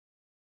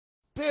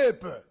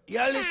People,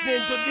 you're listening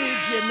to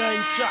DJ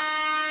 9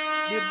 Tracks,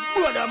 the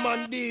brother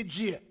man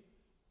DJ,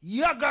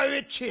 Yaga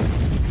Richie. You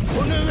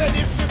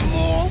ready to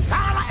move?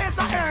 Call a S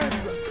a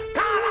S,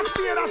 call a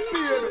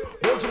speed.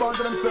 Don't you want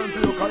to them send for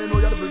you, cause you know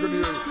you're the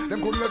brigadier.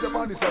 Them couldn't let you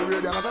on this radio,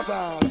 not at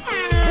all. Don't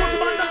you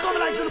want them come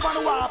like sit up on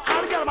the wharf,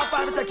 all the girls about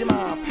 5 to take him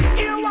off.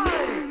 Here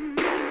why?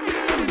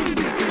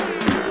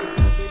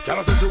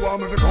 Y'all say she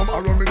want me to come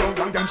around me down,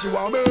 and then she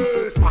want me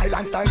smile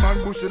and style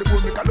man, bush to the pool,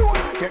 make a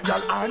load, get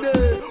y'all on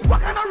it. What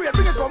kind of rape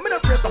bring it come, me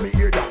not afraid from me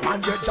ear, that man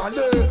get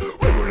jolly.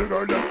 When you the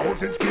girl, them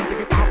out in skills,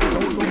 take it off,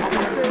 without no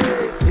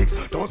apology. 6,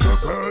 those the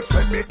girls,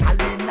 when me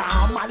tally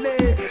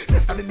normally.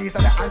 Sister the niece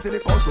and the auntie, the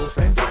cousin,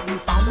 friends and the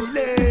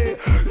family.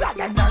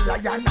 Lion,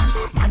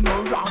 man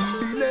no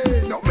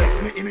rambile. No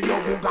mess me in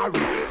your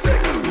Bulgari.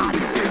 Sick, and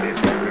silly,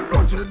 so we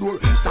run to the door.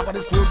 Stop at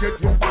the school, get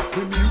drunk, pass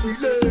me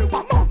relay.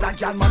 One mountain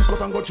can man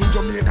cut and go to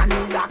Jamaica,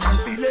 New York and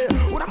Philly.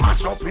 Would a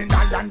mash up in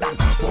London,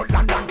 but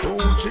London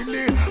to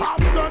Chile.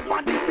 Afghans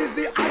man they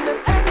busy and the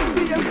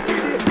XPS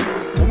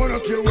steady. Woman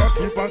don't care what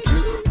keep and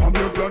kill. From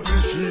your blood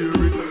we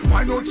share it.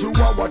 Find out you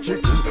are what you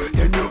kill,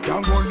 then you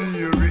can go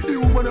near it. The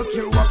woman don't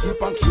care what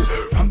keep and kill.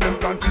 From them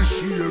plan we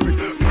share it.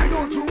 Find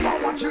out you are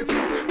what you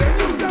kill, then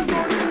you can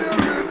go near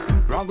it.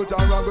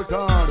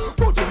 Rangutan,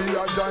 go to be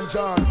a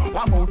John.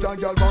 One mountain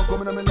girl won't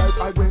come in my life,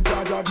 I go in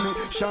charge of me,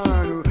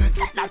 shine.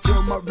 Say that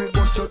you're married,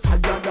 but you're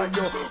tired than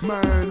your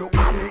man.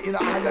 I'm in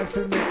the island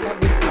for me, a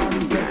big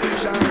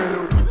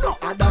confession. No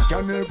other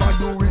can never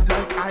do it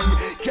like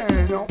I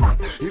can.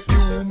 If the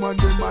woman,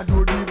 them a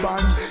do the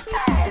band,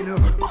 then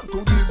come to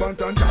the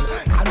band and girl,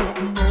 I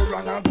don't know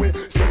run away.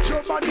 Set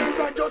your body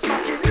right, just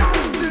like it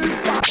last day.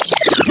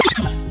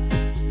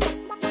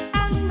 I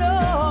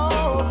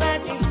know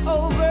that it's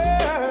over.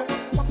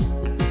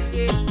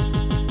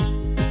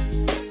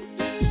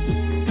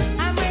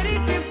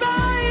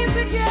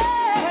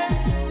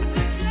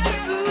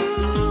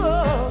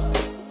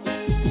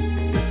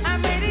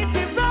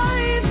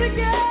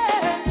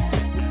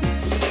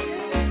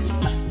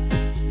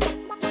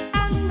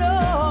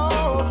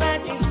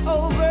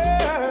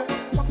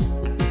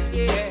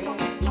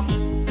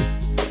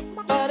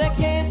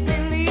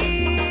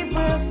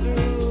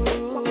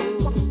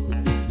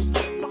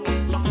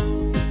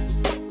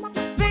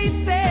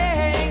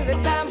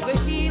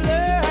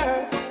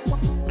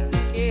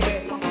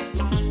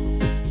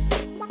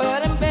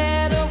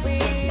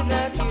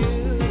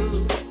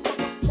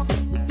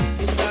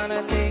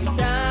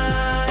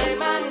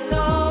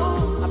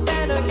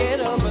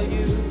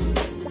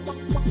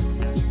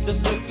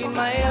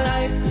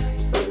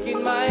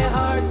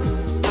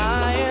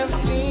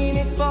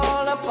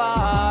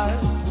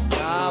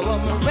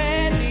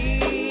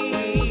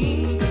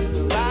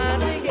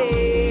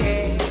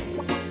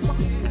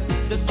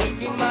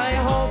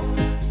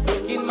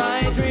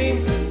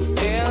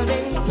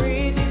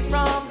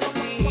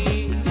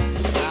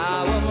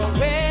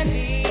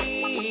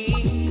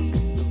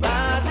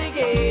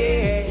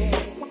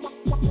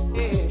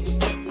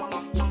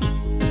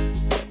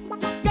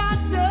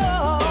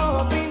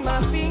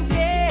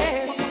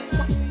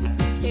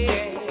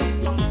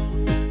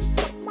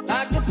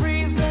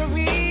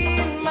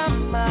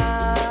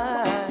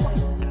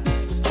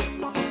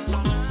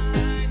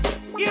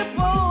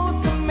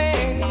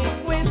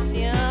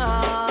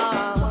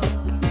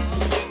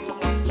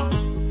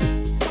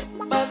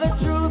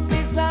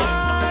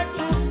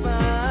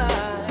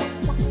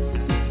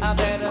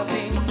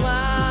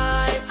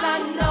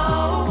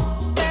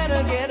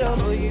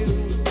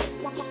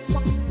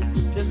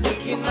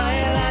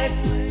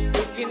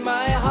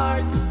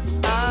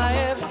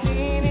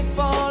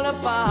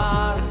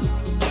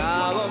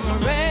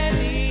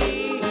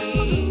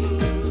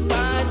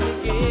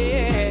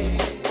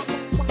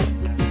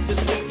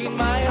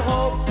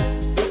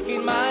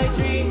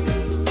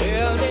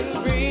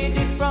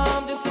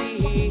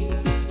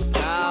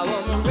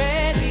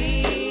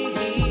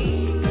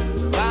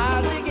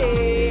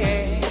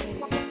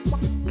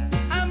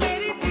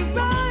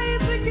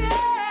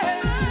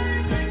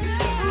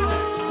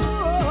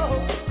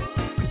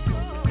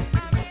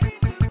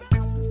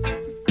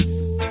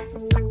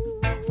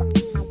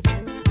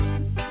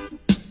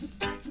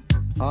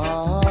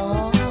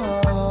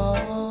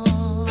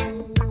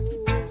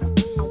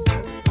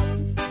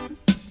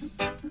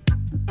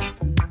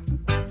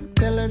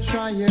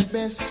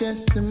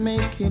 Just to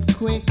make it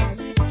quick,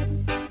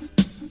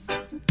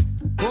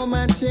 come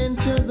and tend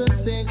to the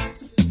sick.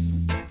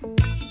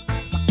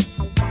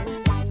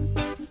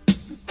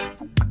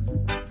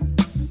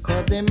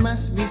 Cause there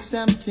must be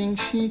something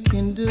she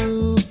can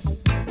do.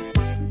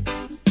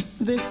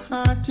 This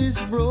heart is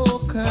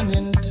broken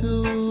in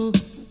two.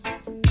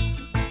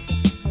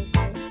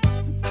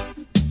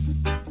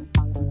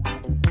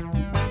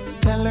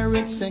 Tell her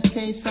it's a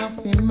case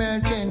of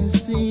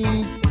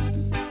emergency.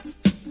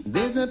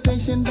 There's a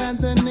patient by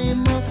the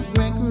name of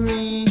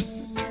Gregory.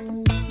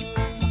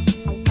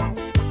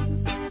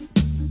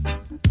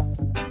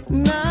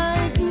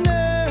 Night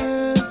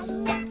nurse,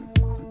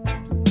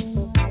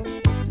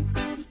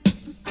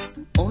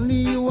 only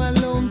you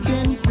alone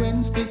can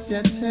quench this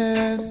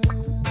thirst.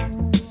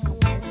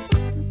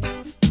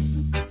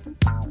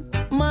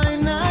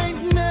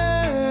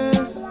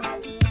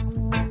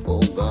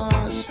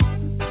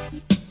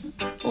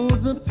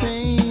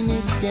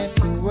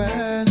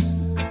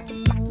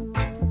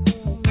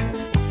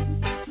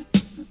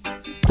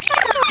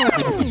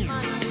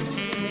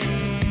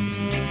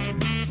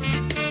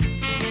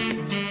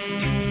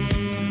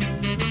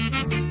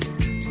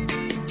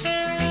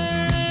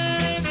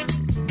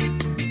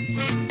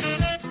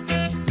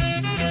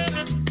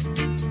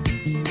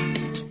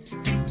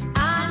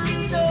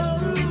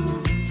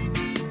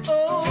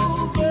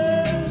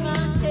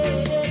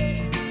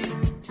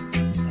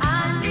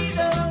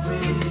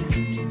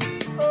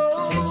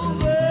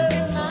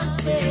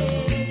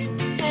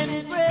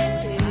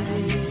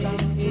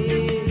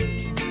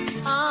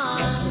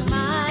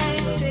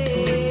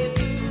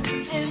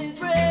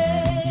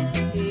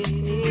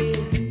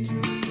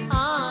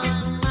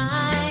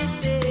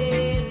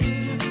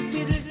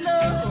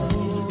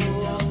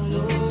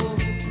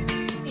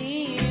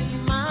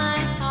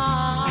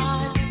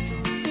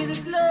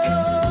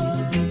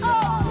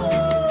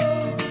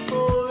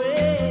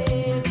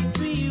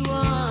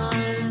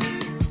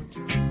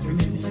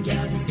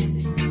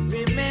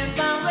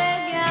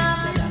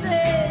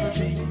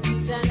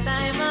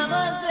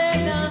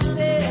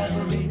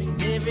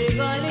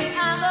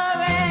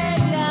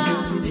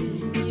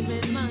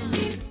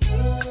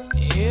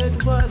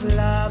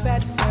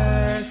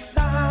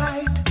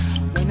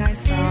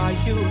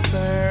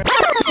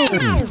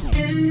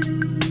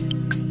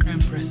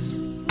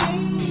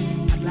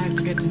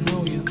 get to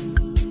know you.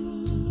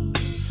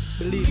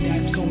 Believe me, I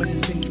have so many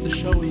things to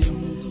show you.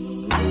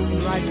 In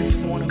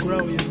righteousness, I want to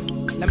grow you.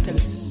 Let me tell you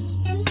this.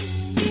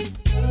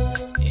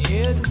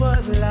 It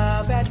was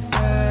love at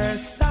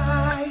first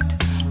sight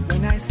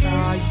when I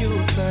saw you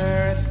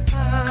first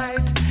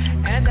night,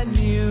 and I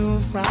knew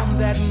from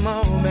that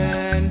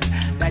moment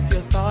that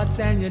your thoughts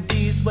and your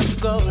deeds was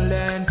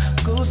golden.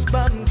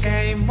 Goosebumps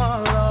came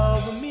all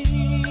over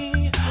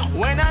me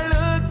when I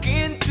look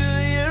into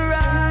your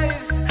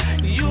eyes.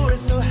 You were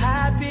so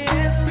happy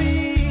and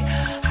free.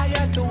 I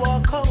had to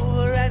walk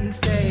over and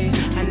say,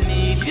 I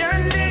need your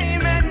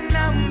name and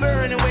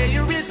number and where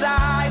you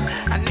reside.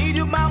 I need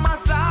you by my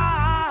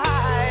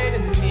side. I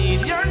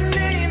need your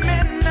name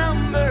and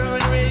number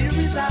and where you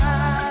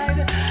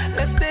reside.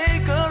 Let's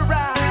take a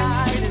ride.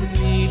 I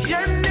need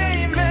your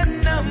name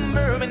and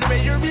number and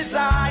where you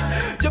reside.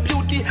 Your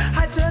beauty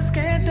I just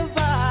can't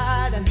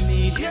divide. I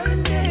need your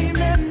name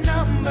and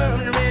number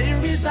and where you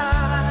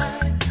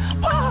reside.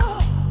 Whoa.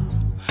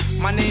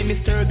 My name is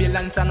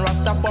Turbulence and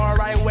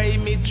Rastafari way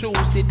me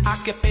choose it.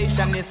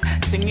 Occupation is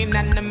singing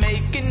and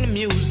making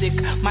music.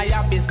 My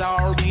hobbies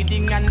are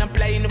reading and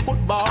playing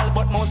football,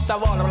 but most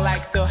of all I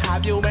like to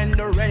have you when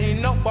the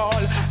rain no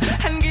fall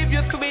and give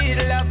you sweet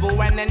love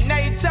when the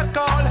nature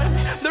call.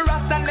 The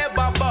Rasta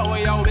never bow,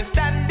 we always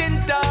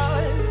standing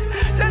tall.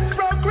 Let's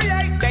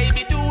procreate,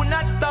 baby, do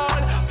not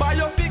stall. For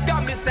your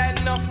figure, me say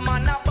enough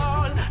man a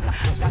ball.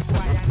 That's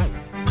why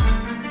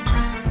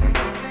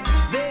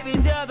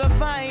babies, you're the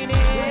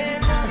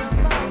finest.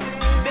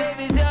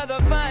 Babies, you're the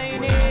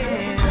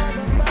finest.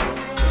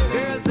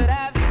 Girls that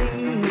I've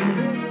seen.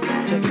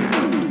 Just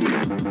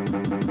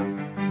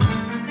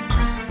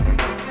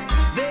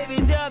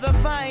babies, you're the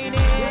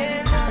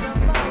finest.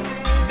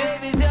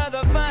 Babies, you're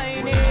the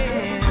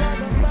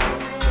finest.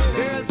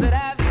 Girls that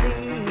I've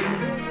seen.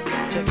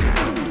 Just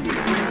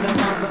some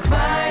of the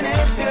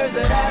finest girls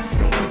that I've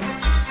seen.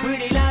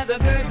 Pretty like the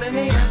girls that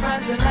made a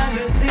fashion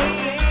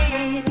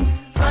magazine.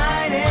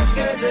 Finest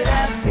girls that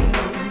I've seen.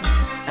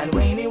 And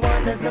Wayne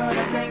Wonder's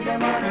gonna take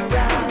them on a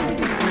ride.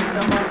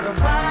 Some of the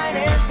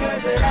finest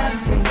girls that I've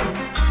seen.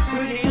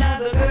 Pretty like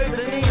the girls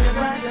that made a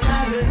fashion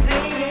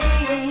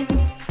magazine.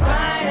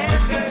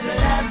 Finest girls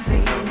that I've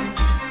seen.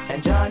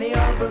 And Johnny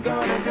Uncle's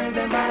gonna take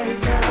them by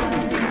his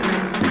side.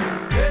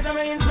 Girls are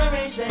my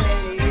inspiration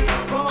and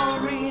it's for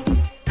real.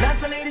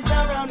 Lots of ladies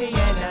around me and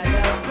I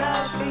love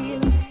that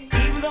feel.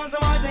 Even though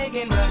some are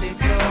taken, but it's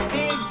no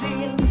big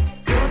deal.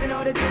 Girls, you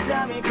know that they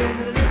drive me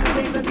crazy. The little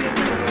things that you do.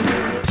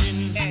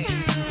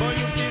 Boy,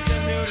 you feel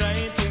send the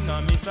right thing, I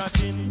miss a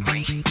chin.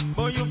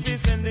 Boy, you feel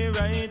send the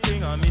right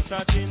thing, I miss a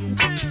chin.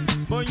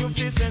 Boy, you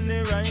feel send the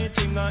right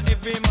thing,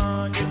 every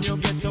morning you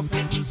get up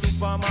in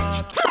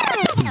supermarket.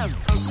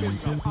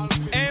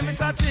 Hey,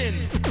 Miss a chin,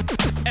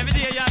 every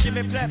day you give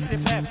me Pepsi.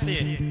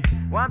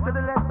 One to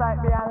the left side,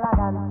 be a lag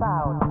and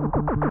south.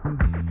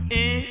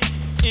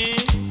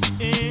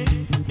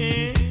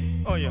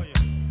 Oh yeah,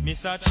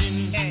 Miss a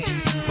chin.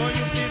 Boy,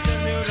 you feel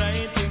send the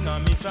right thing, I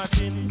miss a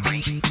chin.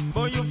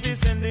 Boy, you feel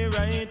send the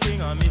right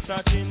thing, I miss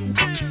a chin.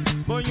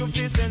 Boy, you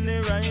feel send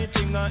the right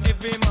thing,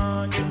 every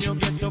morning you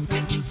get up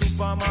in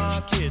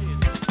supermarket.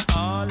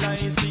 All I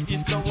see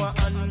is flour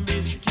and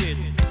biscuit.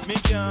 Me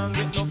can't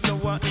get no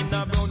flour in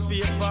a brown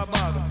paper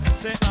bag.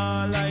 Say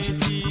all I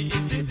see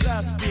is the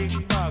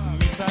plastic bag,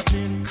 miss a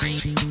chin.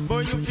 Boy,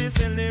 you feel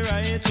send the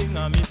right thing,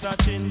 I miss a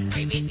chin.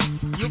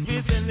 You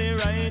feel send the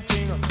right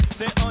thing.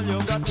 Say all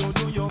you got to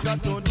do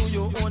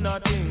your own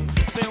thing.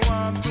 Say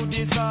walk to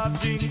the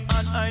soft drink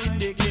and I'm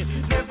the kid.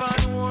 Never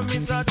know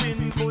Miss a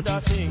Chin coulda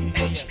sing.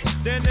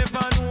 They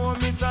never know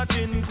Miss a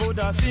Chin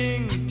coulda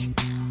sing.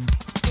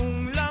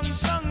 Lang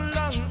shang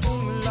lang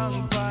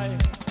lang pai.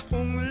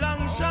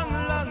 Lang shang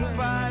lang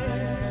pai.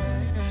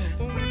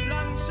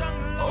 Lang shang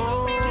lang.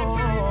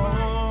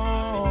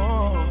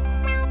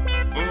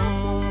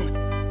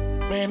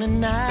 When a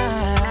night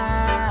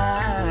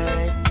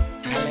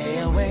I lay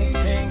awake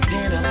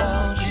thinking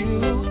about you,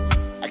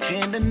 I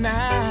can't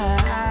deny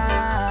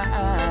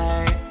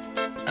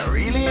I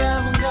really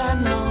haven't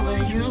gotten over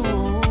you.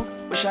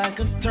 Wish I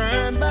could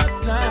turn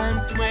back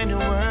time to when you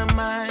were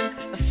mine.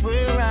 I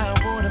swear I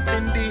would have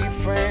been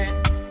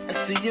different. I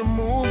see you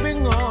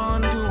moving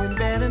on, doing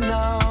better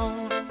now.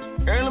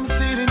 Girl, I'm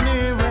sitting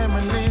here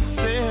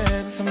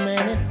reminiscing so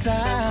many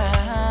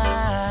times.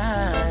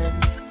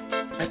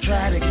 I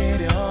try to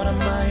get it out of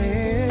my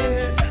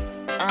head,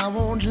 I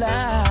won't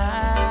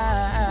lie.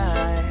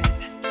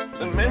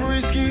 The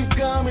memories keep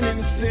coming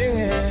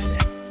instead.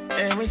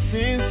 Ever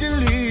since you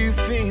leave,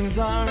 things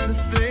aren't the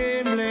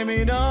same. Blame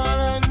it all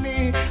on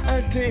me,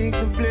 I take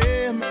the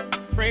blame.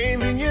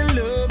 Craving your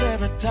love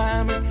every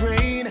time it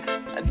rains.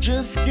 I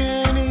just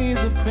can't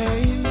ease the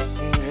pain.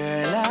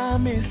 Girl,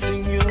 I'm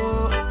missing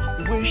you,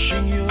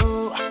 wishing you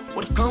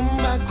would come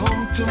back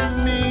home to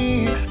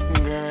me.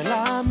 Girl,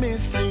 I'm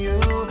missing you,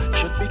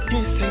 should be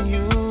kissing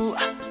you.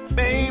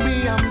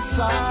 Baby, I'm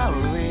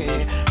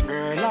sorry.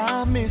 Girl,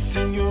 I'm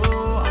missing you,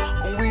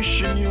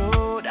 wishing you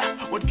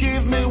would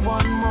give me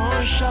one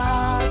more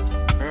shot.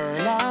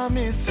 Girl, I'm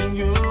missing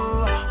you,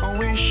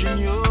 wishing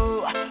you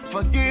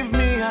forgive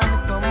me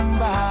come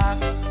back.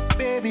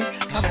 Baby,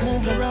 I've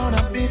moved around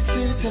a bit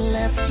since you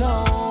left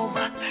home,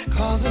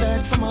 cause it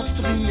hurts so much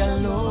to be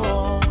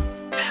alone.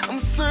 I'm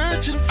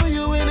searching for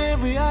you in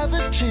every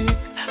other chick.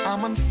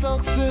 I'm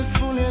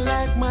unsuccessful, you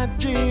like my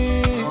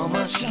dream. How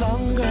much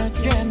longer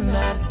can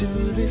I do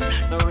this?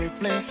 No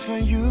replace for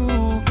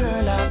you,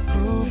 girl, I'll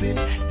prove it.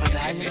 But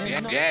I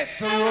get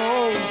the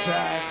road,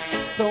 Jack.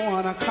 Don't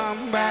wanna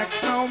come back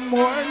no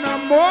more, no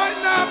more,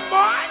 no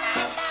more, no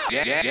more.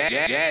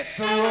 Get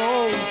the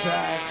road,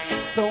 Jack.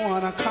 Don't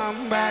wanna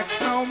come back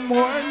no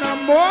more, no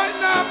more,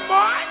 no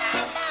more, no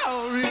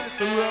more. Hit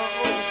the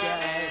road,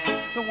 Jack.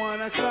 Don't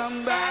wanna come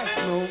back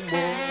no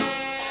more.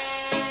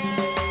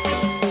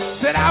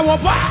 Said I was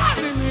born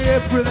in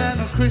April and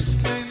a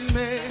Christian in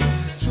May.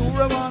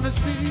 Sure I wanna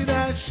see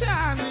that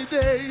shiny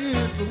day.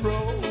 Hit the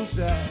road,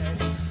 Jack.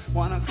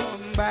 Wanna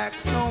come back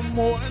no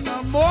more, no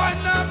more,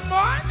 no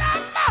more, no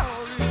more.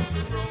 Hit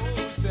the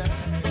road, Jack.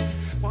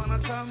 Wanna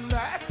come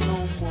back no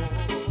more.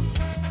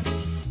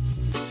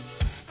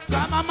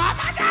 Got my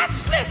mama got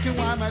slicking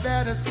while my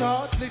daddy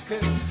saw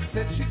licking.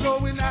 Said she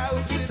going out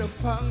with a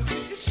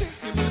funky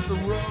chicken in the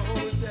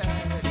road,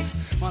 Jack.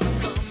 Wanna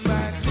come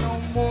back no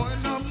more,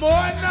 no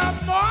more, no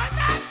more,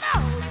 no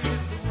more.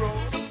 Hit the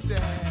road,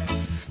 Jack.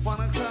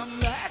 Wanna come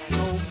back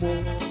no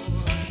more.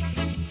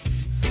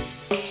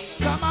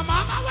 Got my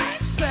mama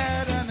went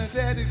sad and the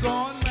daddy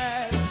gone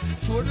mad.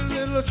 Sure the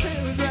little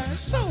children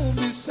so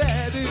be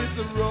sad. Hit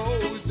the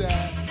road,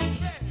 Jack.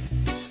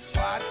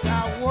 What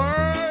our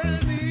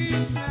world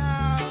needs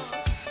now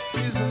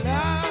is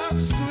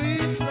love,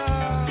 sweet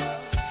love.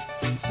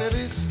 Said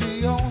it's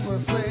the only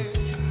thing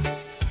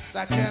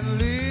that can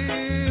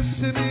live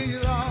to be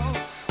long.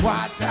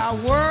 What our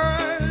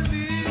world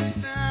needs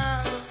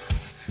now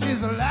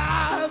is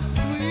love,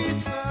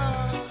 sweet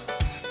love.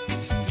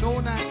 No,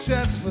 not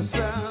just for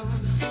some,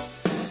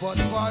 but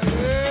for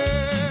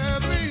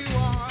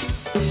everyone.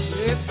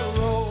 Hit the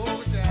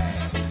road,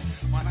 Jack.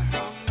 Wanna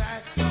come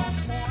back no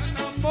more,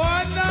 no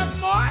more, no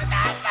more,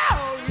 no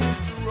more. Hit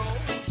the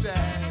road,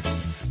 Jack.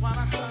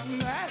 Wanna come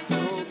back no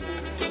more.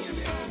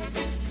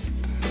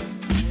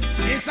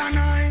 It's a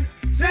 9,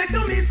 say to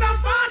me some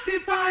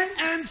 45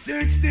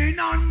 M16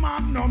 on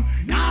Magnum.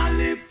 Now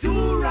live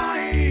to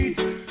right.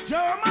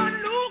 German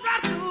Luger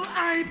to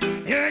hype.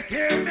 AK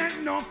make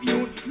enough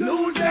youth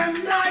lose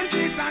them life.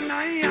 It's a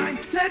 9,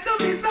 say to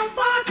me some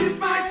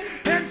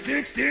 45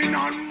 M16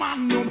 on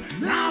Magnum.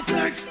 Now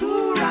flex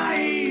to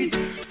right.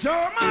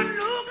 German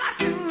Luger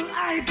to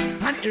hype.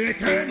 And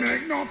AK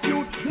make enough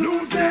youth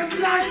lose them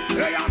life.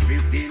 They are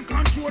 15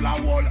 control a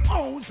whole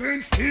house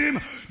in steam.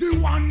 The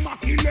one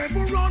Mach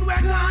 11 run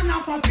where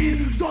Ghana pop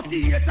in.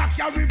 38 a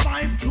carry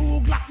vibe,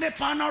 2 Glock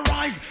lip on a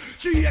rise.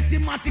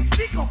 380matic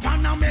stick up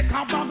and a make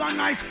a bag of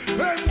nice.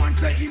 And one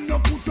say him no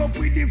put up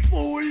with the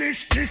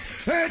foolishness.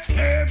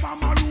 HK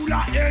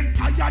Bamarula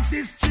entire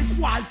district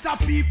Walter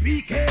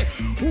PPK.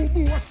 Who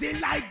boss it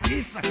like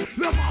this?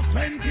 Love a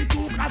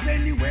 22 cause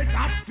anyway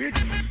that fit.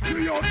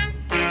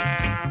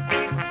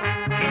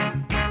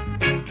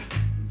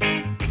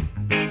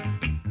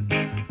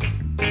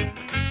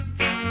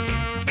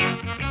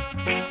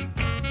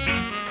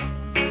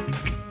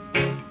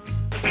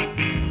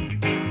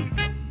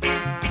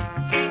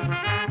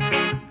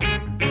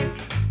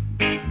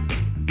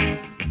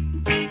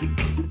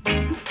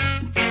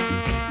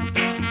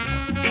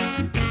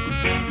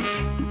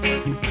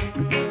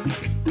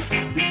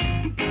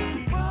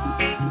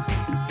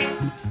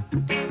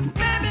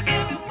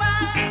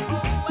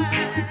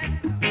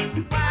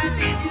 Why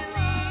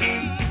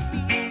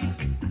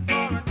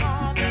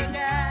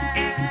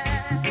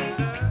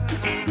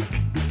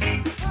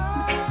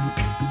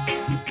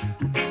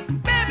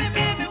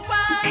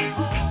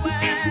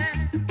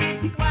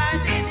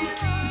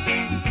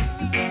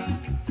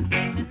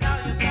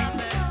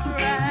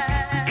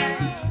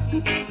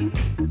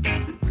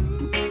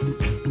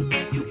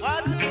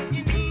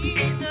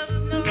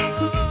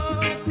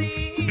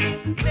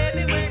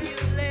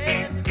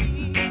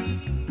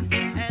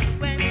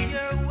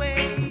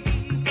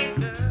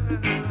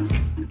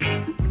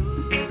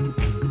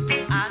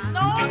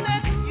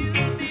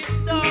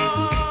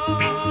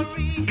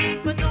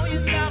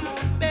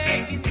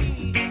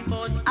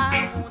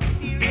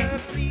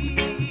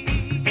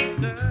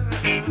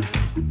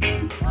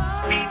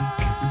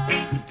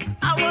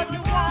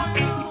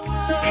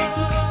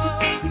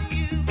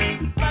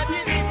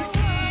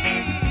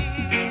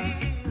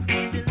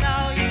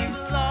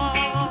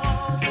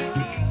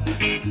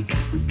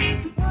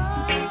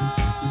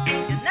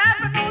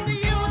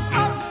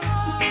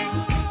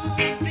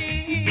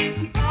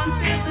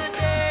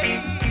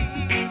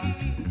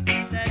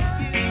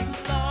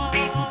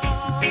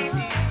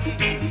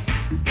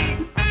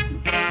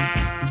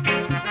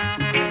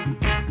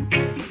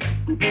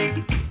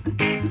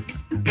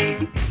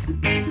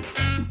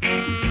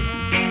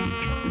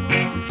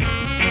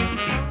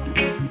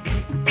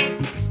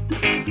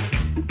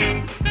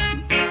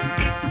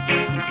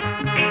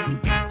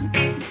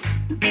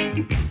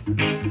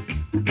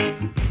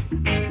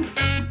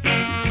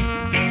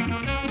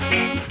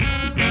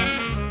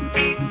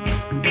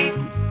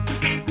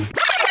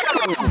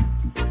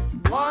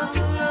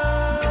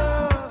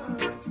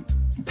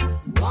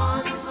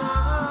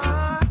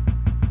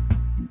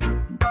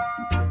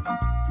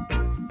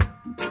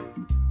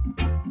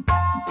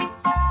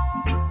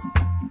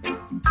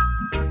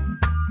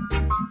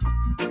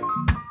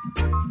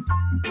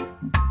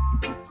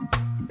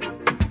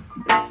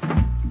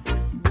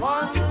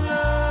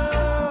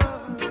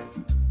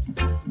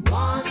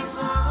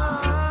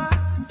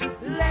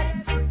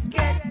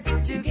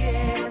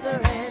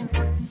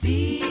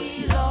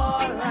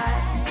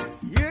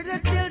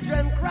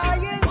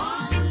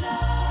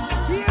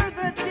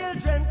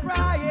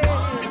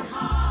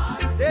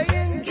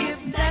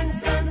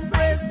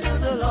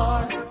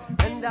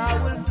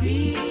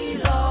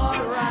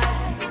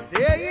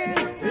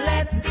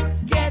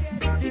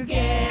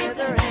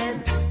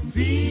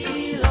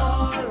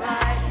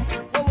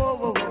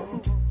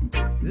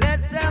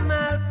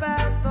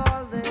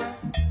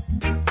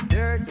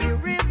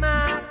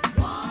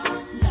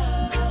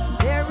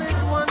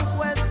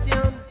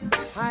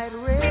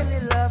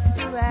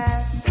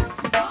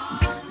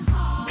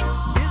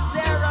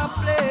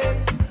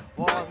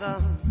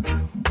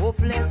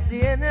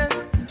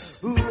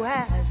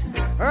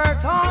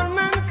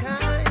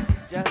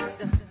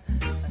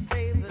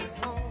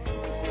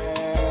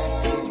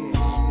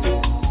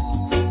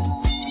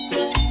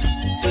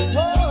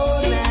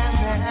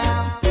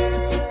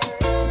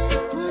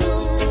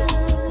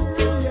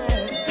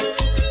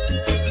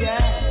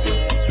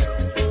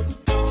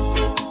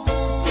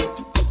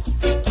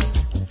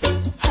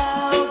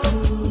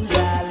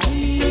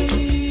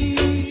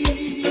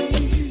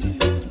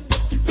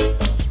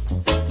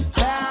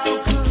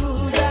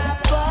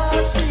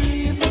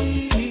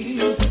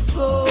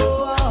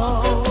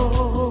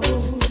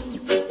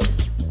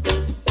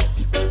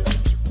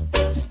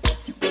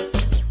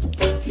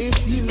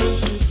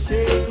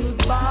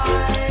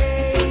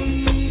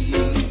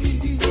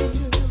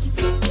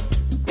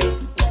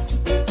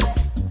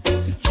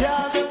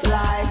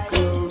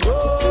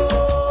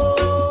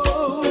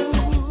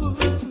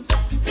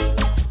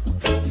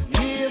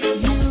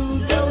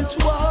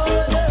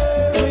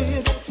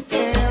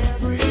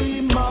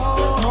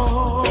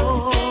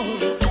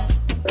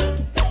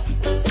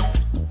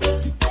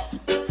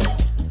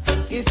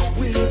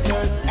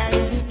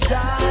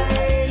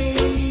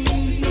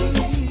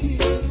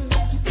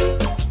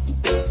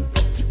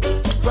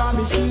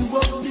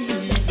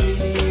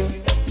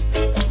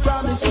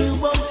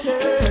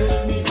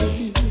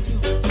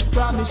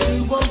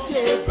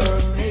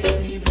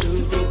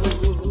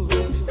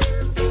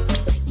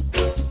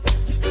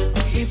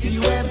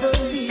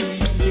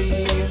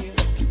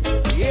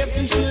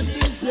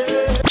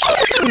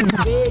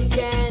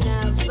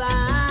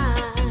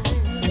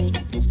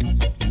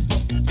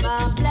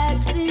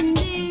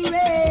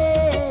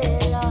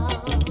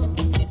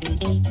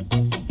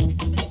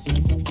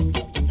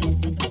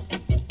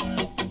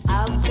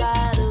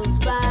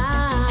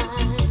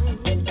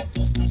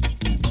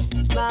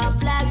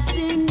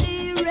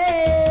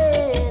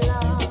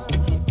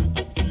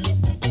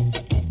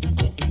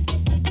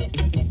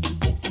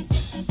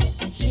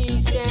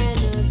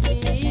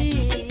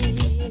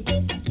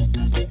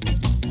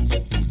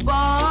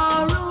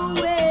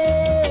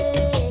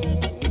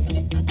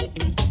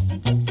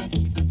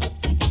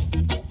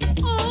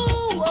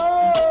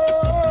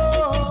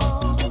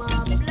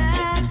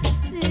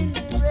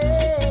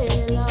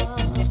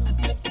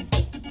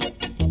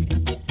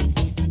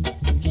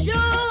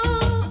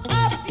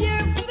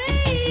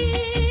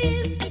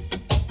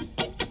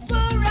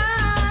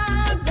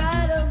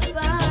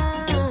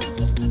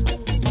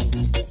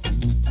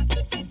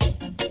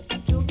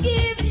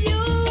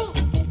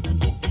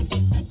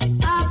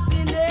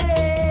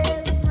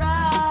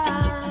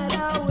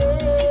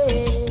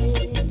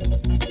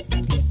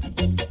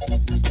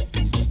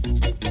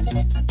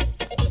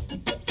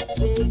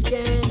We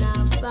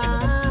cannot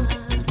find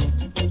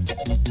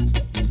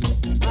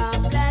a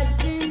black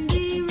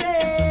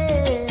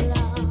Cinderella.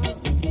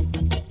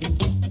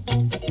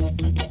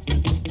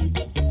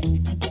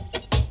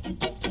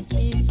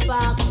 If I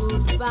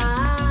could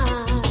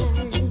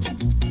find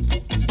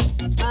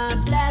a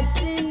black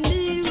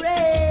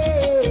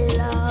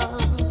Cinderella.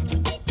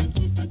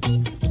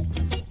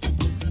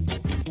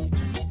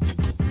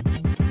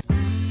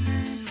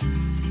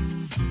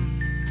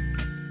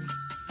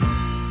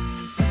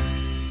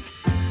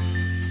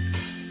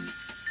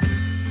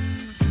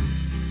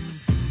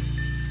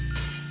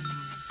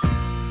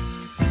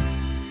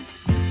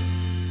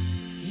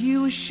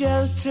 You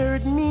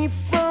sheltered me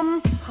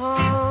from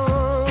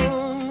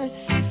harm,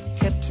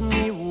 kept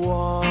me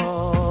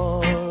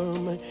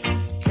warm,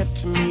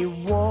 kept me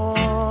warm.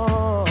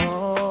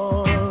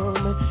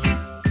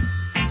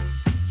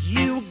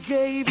 You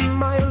gave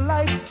my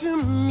life to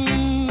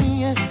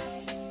me,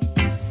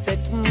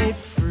 set me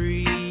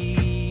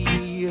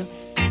free,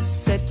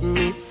 set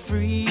me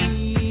free.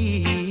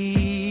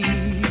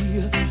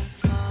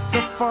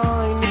 The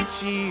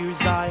finest years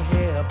I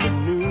ever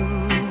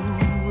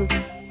knew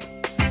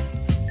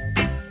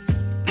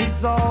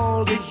is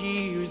all the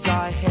years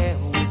I had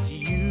with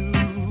you,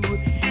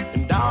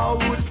 and I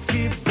would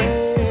give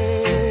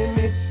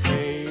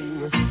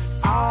anything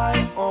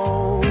I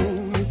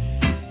own,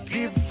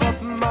 give up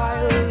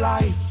my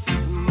life,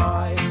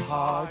 my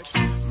heart,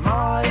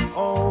 my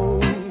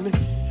own,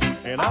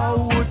 and I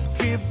would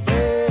give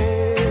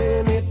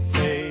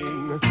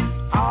anything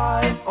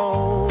I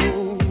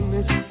own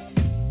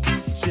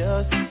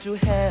just to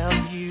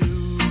have you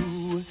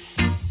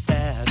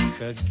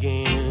back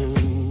again.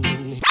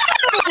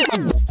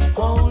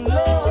 Oh,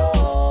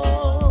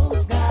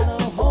 love's got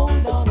a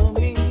hold on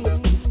me.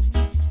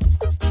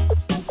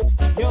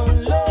 Your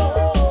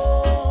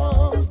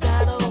love's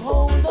got a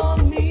hold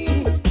on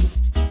me.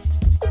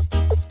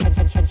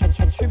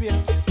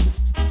 Tribute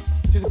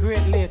to the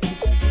great late,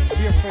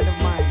 dear friend of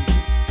mine,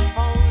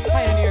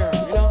 pioneer,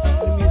 you know,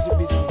 in the music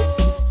business,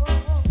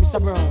 Mr.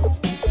 Brown.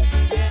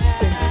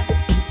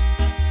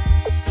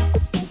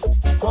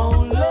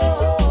 Oh,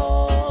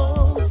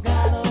 love's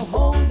got a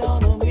hold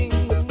on me.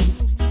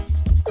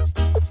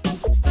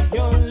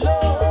 Your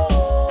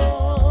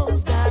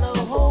love's got a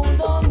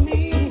hold on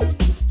me.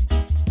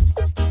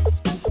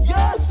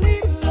 Your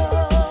sweet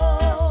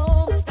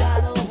love's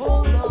got a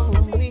hold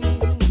on me.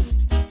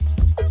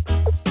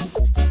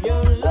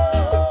 Your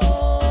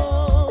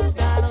love's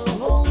got a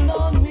hold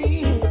on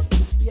me.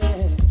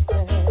 Yeah.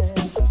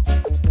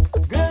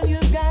 Girl, you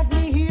got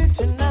me here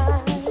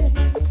tonight,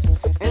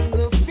 and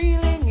the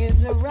feeling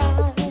is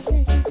right.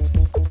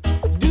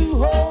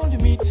 Do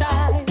hold me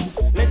tight.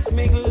 Let's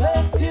make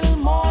love till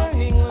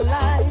morning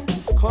light.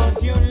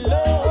 'Cause your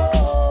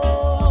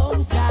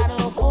love's got a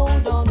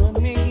hold on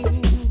me.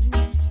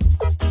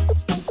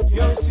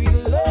 Your sweet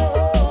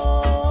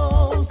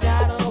love's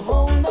got a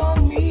hold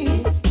on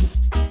me.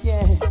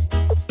 Yeah.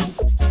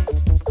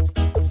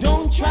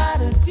 Don't try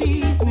to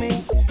tease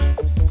me.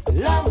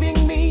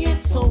 Loving me,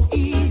 it's so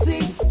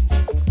easy.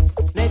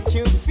 Let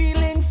your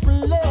feelings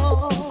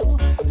flow.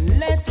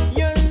 Let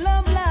your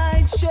love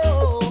light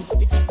show.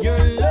 Your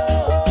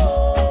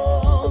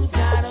love's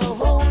got a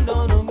hold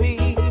on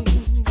me.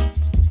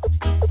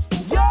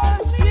 Your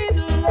sweet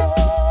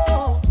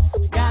love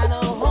got a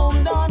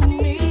hold on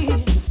me.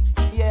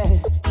 Yeah.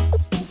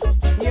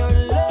 Your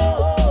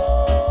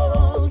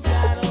love's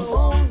got a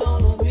hold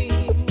on me.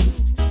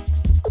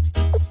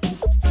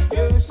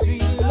 Your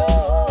sweet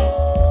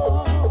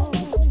love.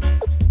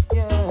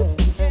 Yeah.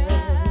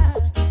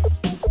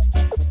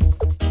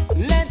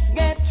 Let's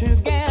get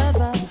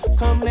together.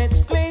 Come,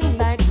 let's cling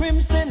like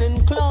crimson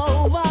and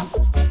clover.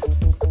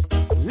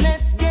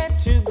 Let's get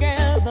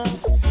together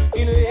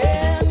in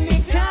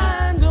any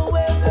kind of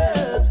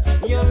weather.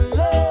 Your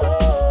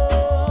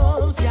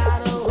love's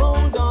got a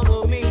hold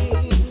on me.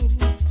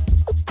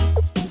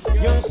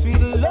 Your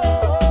sweet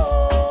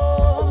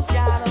love's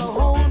got a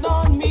hold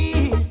on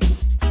me.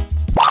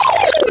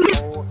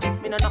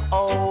 Me no know,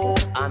 oh,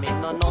 I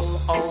mean no know,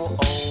 oh,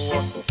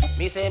 oh.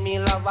 Me say me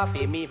love a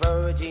fi me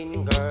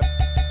virgin girl.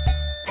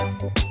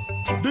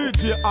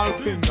 DJ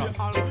Alfinger.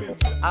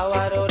 I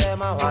wado them,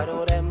 them. I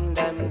wado them,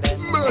 them.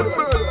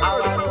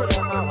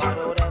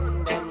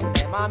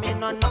 I mean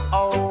no know,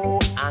 oh,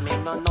 I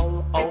mean no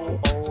know, oh,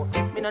 oh.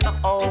 Me no know,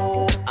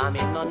 oh, I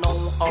mean no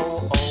know,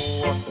 oh,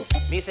 oh.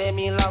 Me say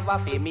me love a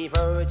fi me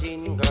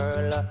virgin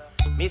girl.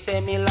 Me say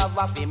me love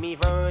a fi me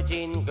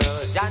virgin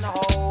girl. Jana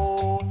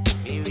ho,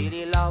 me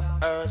really love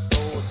her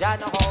so.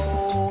 Jana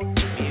ho,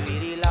 me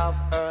really love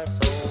her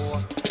so.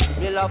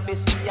 Me love to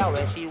see her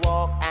when she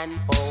walk and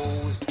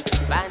pose.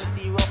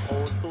 Fancy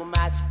ruffles to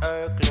match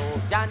her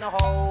clothes. Jana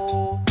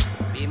ho,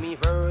 be me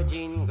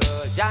virgin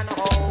girl. Jana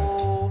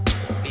ho,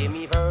 be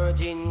me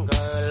virgin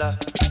girl.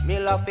 Me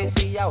love to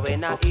see her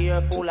when her ear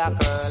full of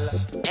curl.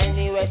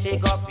 Anywhere she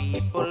go,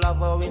 people love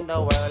her in the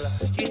world.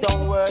 She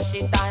don't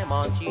worship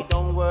diamond, she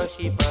don't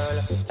worship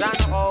pearl.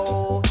 Jana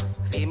ho,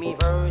 be me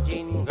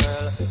virgin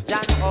girl.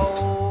 Jana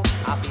ho,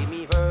 I be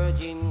me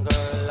virgin girl.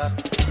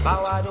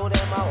 Power do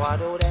them, I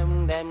do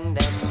them.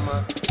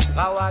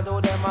 Power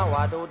do them,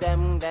 I do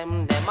them.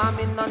 I'm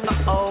in no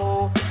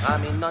oh,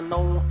 I'm in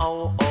no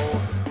oh.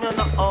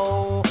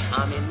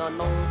 I'm in no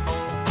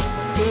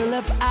oh. Girl,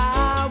 if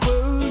I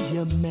were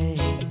your man,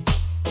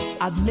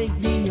 I'd make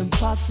the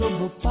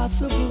impossible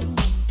possible.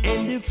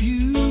 And if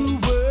you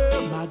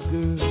were my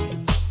girl,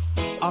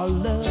 our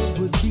love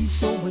would be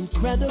so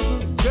incredible.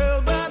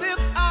 Girl, but if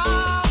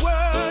I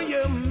were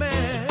your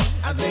man,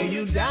 I'd lay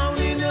you down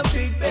in a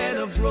big bed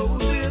of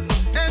roses.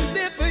 And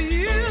if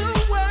you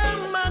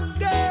were my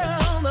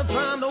girl, I'd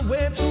find a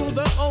way through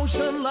the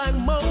ocean like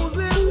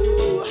Moses.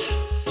 Ooh.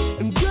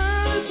 And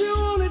girl, if you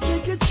only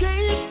take a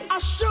chance, I'll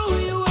show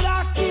you what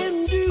I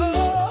can do.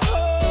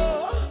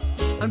 Oh.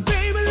 And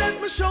baby,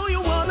 let me show you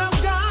what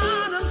I've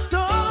got in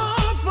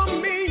store for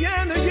me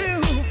and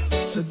you.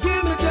 So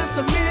give me just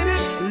a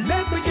minute,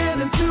 let me get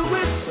into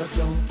it. So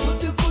don't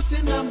put your foot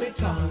in my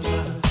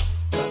corner,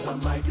 'cause I'm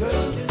my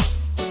girl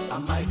this,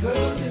 I'm my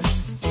girl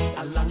this.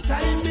 A long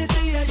time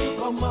baby, you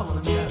come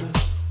on, yeah.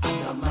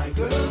 And I'm my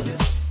girl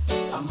this,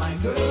 I'm my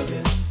girl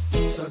this.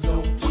 So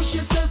don't push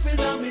yourself in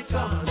my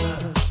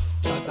corner,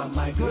 'cause I'm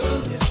my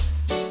girl this,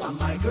 I'm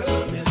my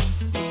girl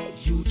this.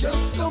 You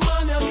just come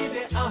on and me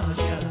the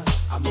honor.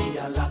 I mean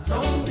I lock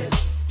down this,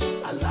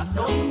 I lock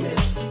down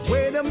this.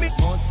 Wait a minute.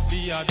 Must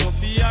be a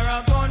dopey or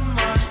a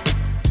gunman.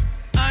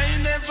 I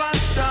never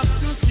stop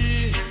to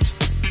see.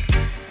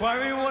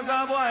 Quarry was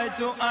a boy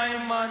to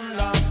Iman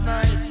last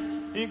night.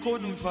 He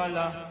couldn't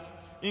follow.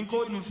 He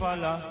couldn't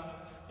follow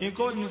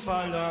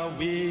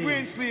away.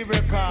 Green Sleeve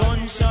Record.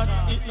 Gunshot,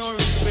 it no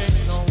respect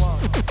no one.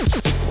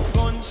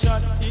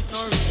 Gunshot, it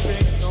no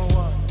respect no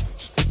one.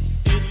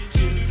 It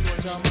kill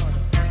soldier man,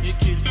 it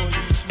kill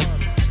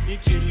policeman,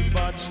 it kill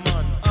bad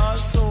man,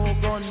 also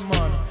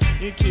gunman.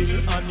 It kill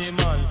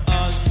animal,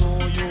 also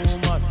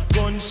human.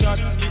 Gunshot,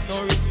 it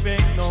no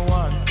respect no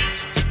one.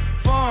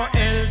 For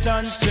health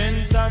and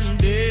strength and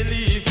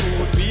daily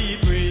food, we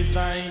praise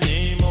thy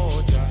name, O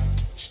Jah.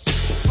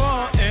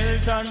 For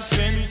health and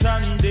strength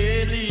and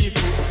daily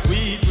food,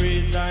 we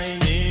praise thy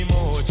name,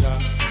 O Jah.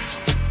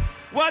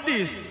 What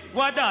this?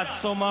 What that?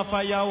 Summer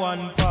fire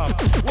one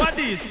pop. What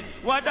this?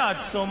 What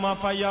that? Summer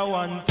fire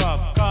one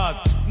pop. Cause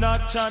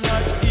not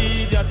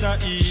idiot a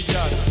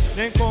idiot.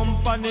 They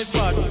company's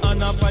bad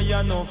and a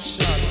fire enough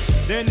shot.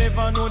 They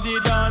never know the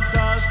dance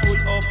all full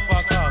up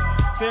a cop.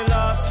 Say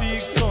last week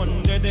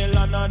Sunday they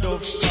land a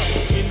dove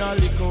shop in a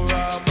little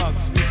raw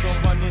box with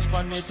some punish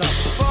pan it up.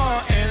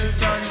 For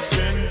health and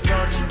strength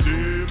and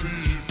daily food.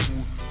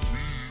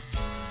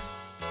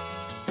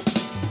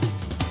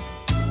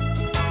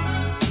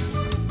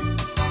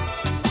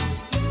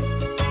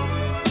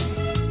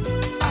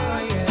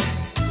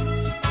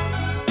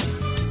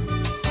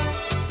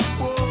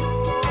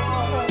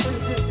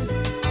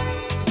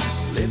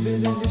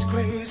 Living in this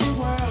crazy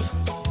world,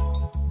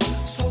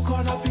 so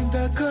caught up in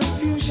the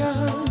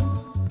confusion,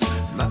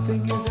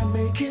 nothing isn't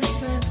making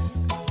sense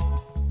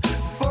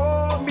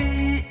for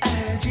me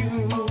and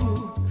you.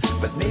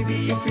 But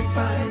maybe if we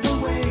find a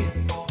way,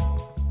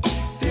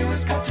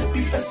 there's got to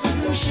be a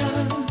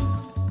solution,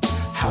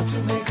 how to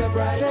make a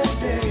brighter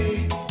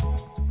day.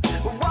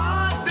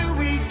 What do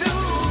we do?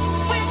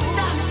 We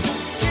got to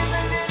give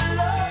a little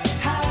love,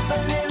 have a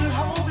little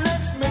hope.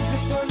 Let's make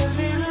this world a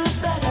little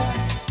better.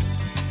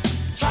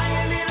 Try a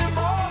little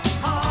more,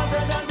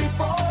 harder than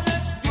before.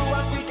 Let's do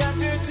what we can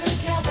do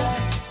together.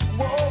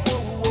 Whoa,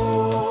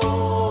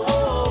 whoa,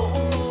 whoa.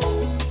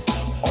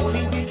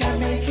 Only we can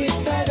make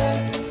it better.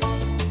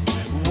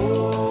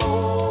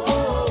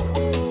 Whoa,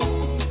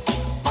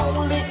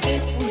 only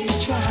if we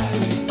try.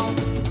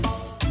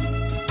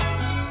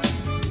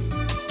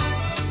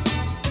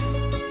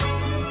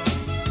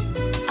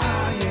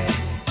 Ah, yeah.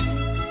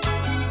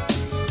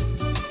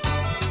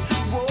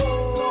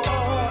 Whoa.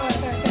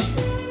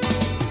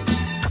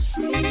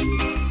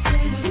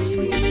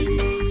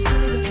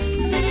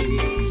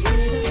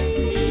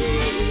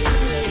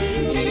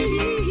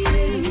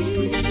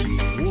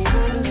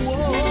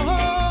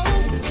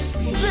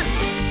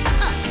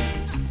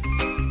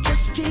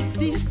 Just take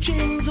these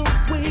chains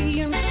away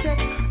and set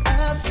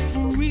us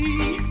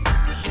free.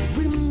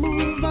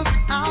 Remove us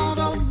out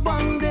of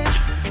bondage,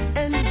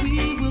 and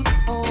we will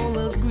all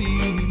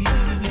agree.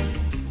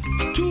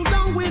 Too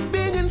long we've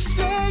been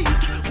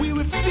enslaved, we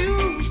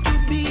refuse to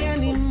be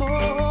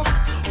anymore.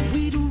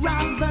 We'd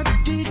rather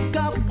dig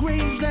up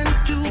graves than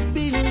to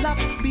be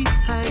locked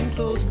behind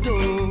closed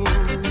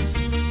doors.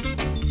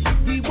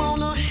 We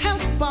wanna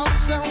help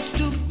ourselves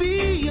to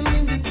be an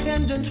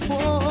independent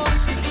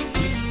force.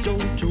 We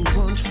don't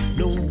want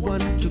no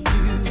one to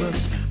give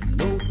us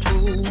no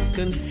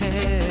token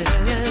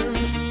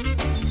hands.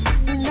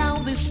 Now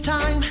this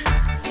time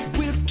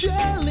we're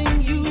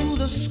telling you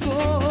the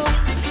score.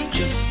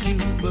 Just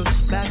give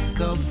us back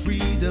our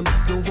freedom.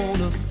 Don't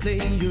wanna play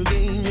your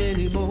game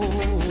anymore.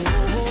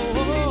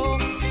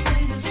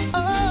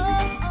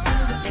 Oh,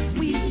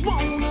 we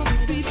wanna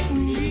be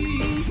free.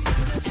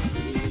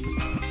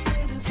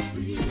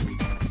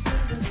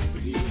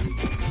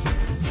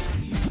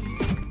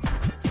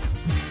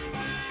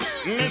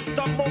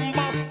 Mr.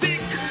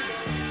 Bombastic.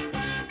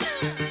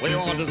 We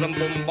want is a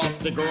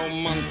bombastic,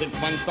 romantic,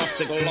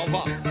 fantastic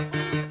lover.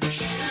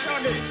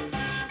 Shaggy.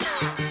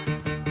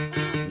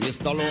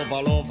 Mr.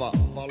 Lover, lover.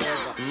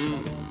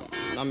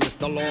 Now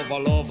Mr. Lover,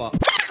 lover.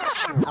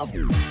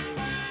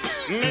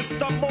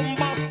 Mr.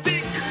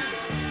 Bombastic.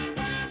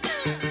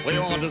 We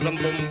want is a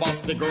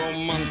bombastic,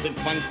 romantic,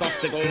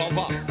 fantastic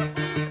lover.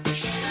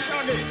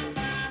 Shaggy.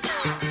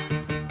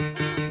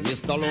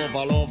 Mr.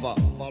 Lover, lover.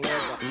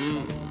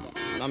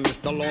 Now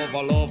Mr.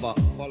 Lover, lover.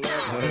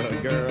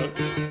 Girl.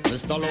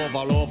 Mr.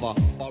 Lover, lover.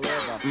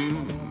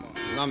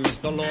 Now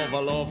Mr.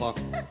 Lover, lover.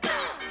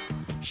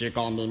 She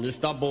call me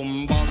Mr.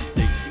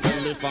 Bombastic.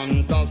 Tell me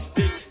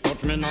fantastic.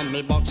 Touch me on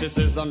me back, she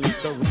says I'm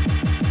Mr.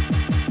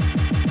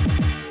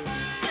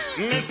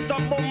 Mr.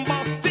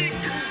 Bombastic.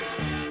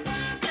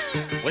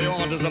 We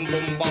want is a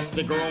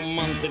bombastic,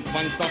 romantic,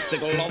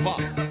 fantastic lover.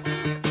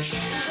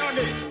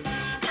 Shaggy.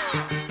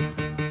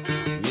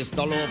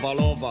 Mr. Lover,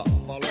 lover.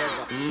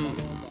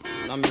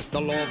 Now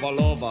Mr. Lover,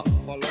 lover.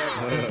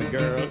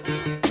 Girl.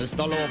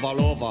 Mr. Lover,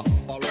 lover.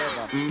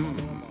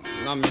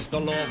 Now Mr.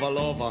 Lover,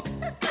 lover.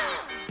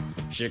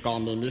 She call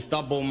me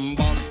Mr.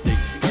 Bombastic.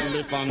 Tell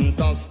me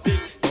fantastic.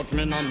 Touch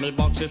me on me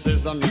back, she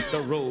says I'm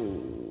Mr.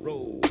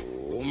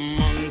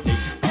 Romantic.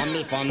 Call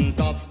me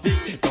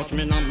fantastic. Touch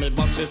me on me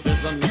back, she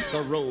says I'm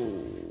Mr.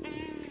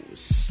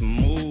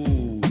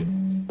 Smooth.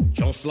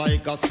 Just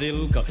like a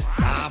silk,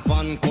 soft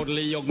and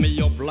cuddly, hug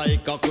me up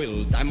like a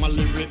quilt. I'm a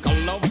lyrical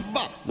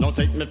lover. Now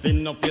take me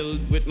thin or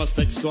filled with my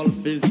sexual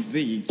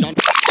physique.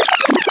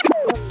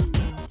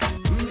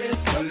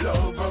 Mr.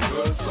 Lover,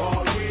 girls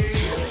call me.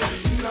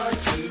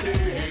 Night and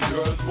day,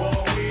 girls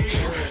want me.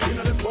 You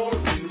know the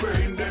pouring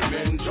rain, them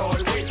enjoy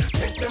me.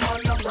 Take them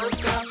on the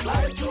first class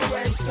flight to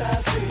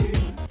ecstasy.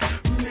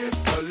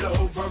 Mr.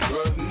 Lover,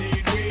 girls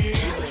need me.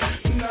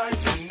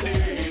 Night and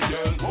day,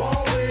 girls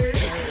want me.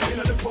 You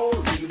know the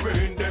pouring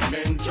rain, them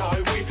enjoy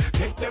me.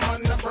 Take them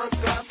on the first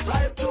class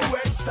flight to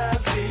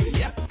ecstasy.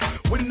 Yeah.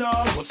 We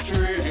now go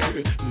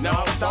straight.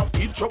 Now stop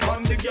each up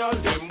on the girl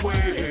them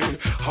way.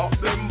 Hop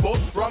them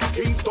both from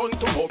Kingston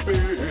to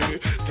Mobile.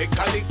 Take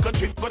a little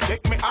trip, go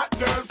check me hot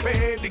girl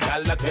fade. The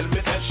gal a tell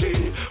me say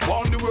she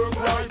want the work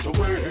right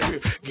away.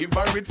 Give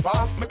her it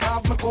fast, me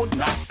calf me could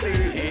not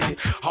stay.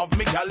 Have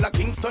me gal a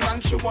Kingston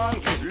and she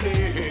want get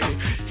laid.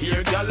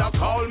 Here gal a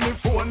call me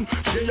phone,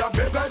 she a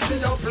beg and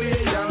she a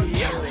play and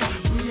yeah.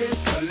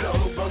 Mr.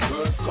 Lover,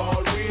 girls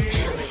call me.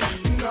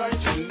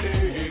 Night and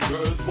day,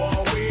 girls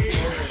want me.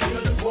 You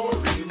know the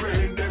pouring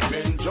rain, them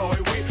enjoy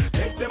we.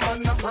 Take them on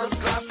the first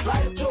class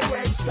flight to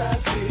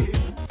ecstasy.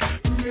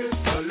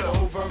 Mr.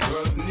 Lover,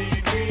 girls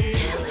need me.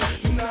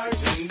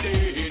 Night and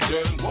day,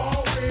 them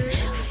want me.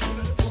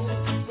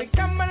 We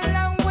come a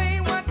long way,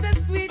 what a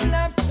sweet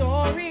love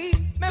story.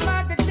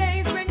 Remember the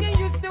days when you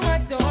used to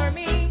adore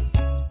me.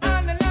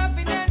 All the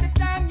loving and the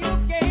time you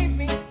gave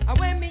me. And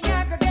when me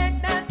I could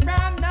get that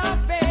from now,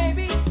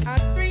 baby.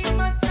 At 3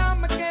 months now,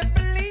 I can't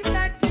believe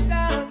that you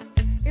gone.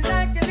 It's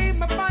like you leave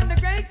me on the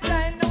great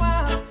side no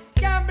one.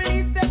 Can't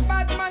believe the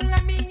bad man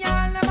like me,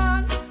 y'all a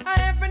man.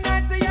 Every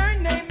night to your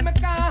name I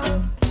call.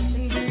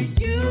 And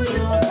do you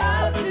know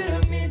how to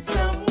miss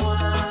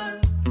someone?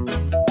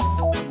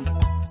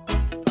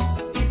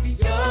 If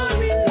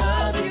you're in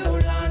love,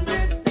 you'll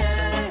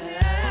understand.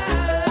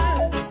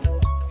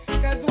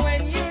 'Cause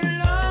when you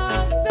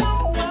love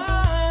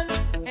someone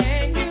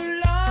and you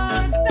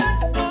lost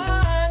that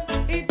one,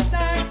 it's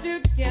hard to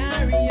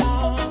carry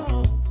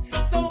on.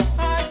 So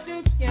hard to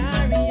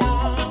carry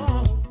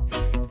on.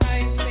 I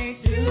say,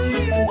 do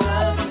you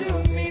love to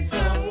miss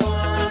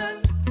someone?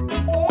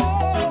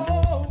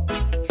 Oh,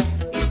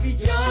 if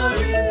you're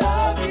in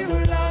love,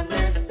 you'll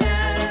understand.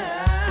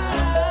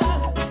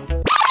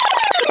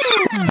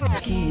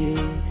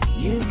 Yeah,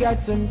 you've got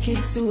some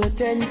kids to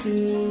attend to.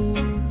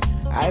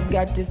 I've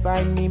got to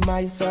find me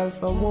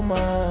myself a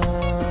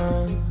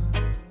woman.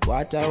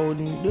 What I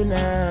wouldn't do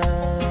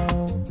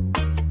now.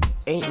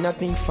 Ain't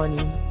nothing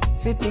funny.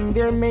 Sitting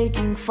there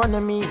making fun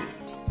of me.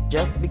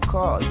 Just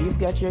because you've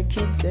got your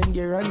kids and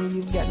you're on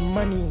you've got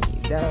money.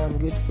 Damn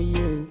good for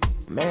you.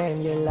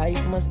 Man, your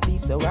life must be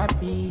so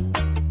happy.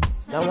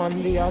 Now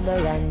on the other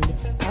hand,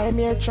 I'm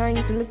here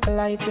trying to live a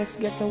life, just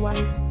get a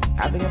wife.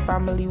 Having a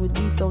family would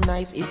be so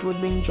nice, it would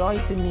bring joy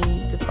to me.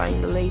 To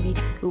find a lady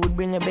who would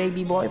bring a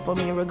baby boy for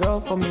me or a girl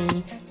for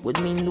me would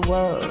mean the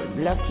world.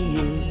 Lucky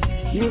you,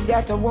 you've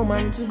got a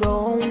woman to go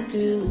home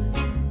to.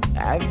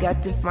 I've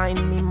got to find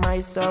me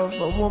myself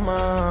a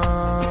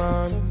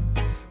woman.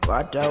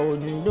 What I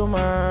wouldn't do,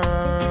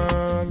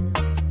 man.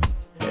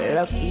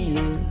 Lucky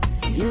you,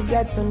 you've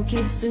got some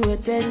kids to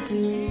attend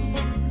to.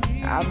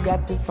 I've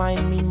got to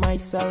find me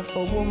myself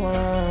a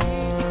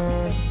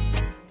woman.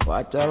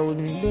 What I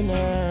wouldn't do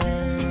now.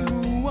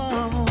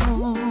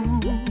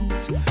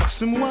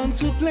 Someone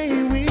to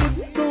play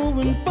with, go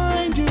and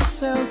find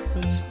yourself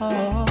a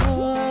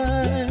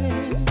toy.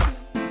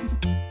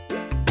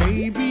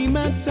 Baby,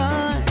 my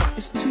time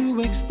is too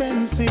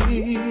expensive,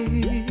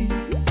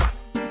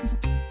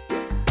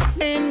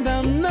 and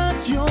I'm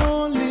not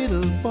your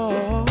little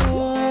boy.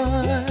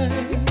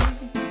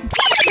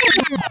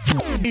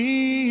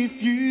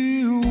 If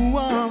you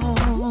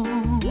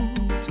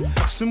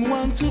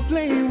someone to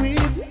play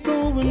with,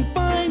 go and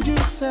find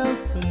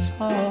yourself a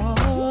toy.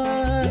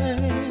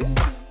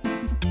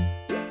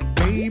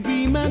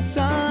 Baby, my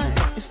time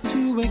is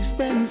too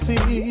expensive,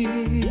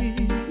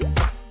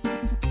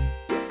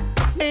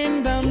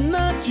 and I'm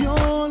not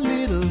your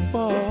little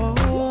boy.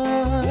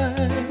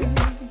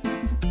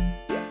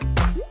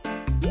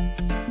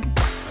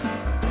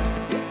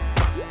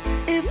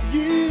 If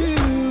you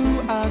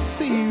are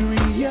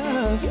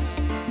serious,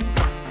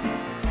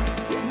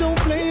 don't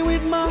play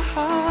with my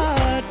heart,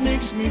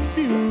 makes me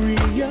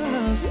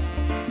furious.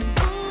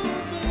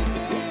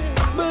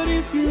 But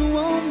if you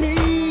want me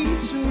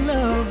to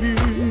love you,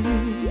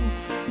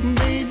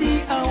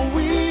 baby, I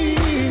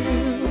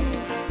will.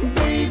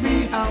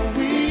 Baby, I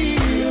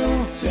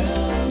will.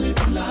 Tell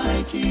it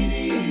like it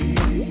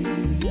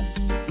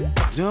is.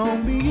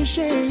 Don't be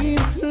ashamed,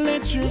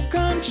 let your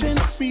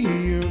conscience be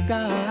your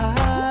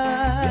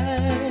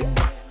guide.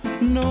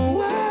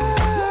 No,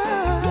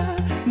 I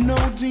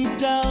know deep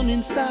down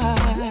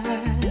inside,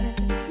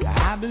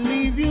 I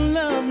believe you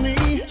love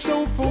me,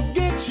 so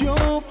forget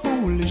your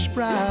foolish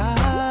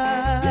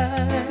pride.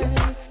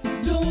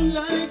 Don't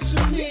lie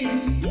to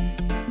me.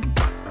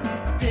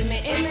 See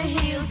me in my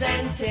heels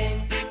and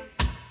ting.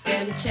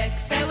 Them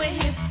checks say we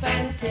hip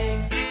and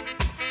ting.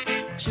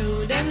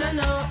 True them no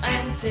know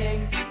and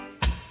ting.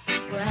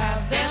 We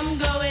have them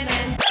going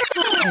and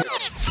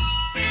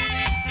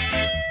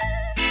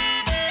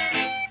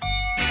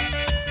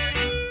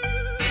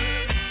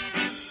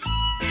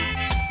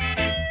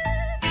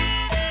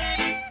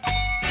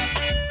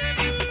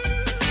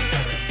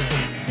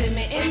see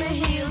me in my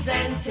heels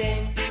and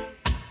ting.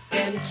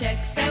 Them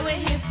checks say we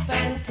hip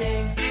and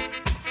ting.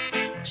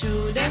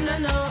 True them no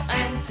know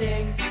and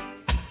ting.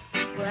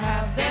 We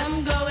have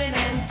them going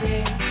and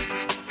ting.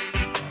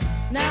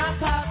 Now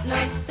pop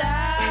no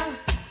style,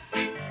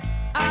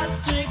 all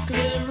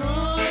strictly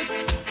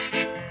roots.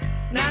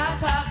 Now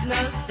pop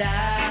no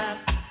style,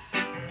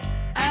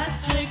 all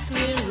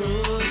strictly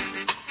roots.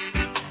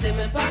 See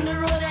me on the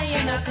road and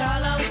you not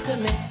call out to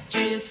me.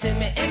 Do you see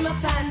me in my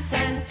pants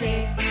and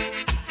ting?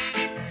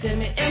 See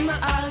me in my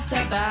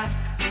altar back.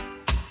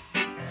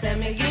 See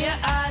me give you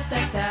heart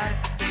attack.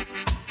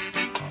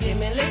 Give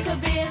me little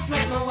bass,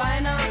 let me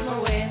wind out my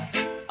waist.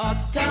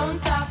 Uptown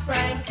top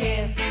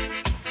ranking.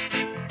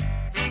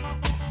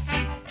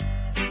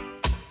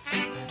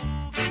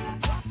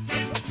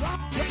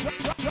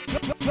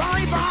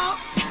 Driver,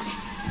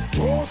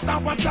 don't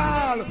stop at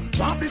all.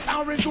 Drop this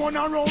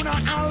Arizona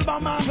Rona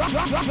album.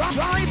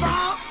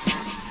 Driver,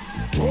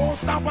 don't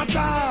stop at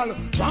all.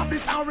 Drop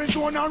this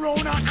Arizona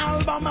Rona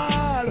album.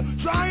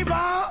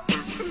 Driver,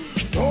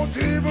 don't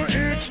even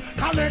itch.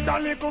 Collect a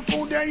little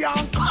food there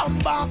and come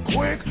back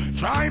quick.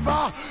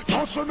 Driver,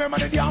 just remember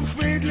the damn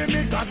speed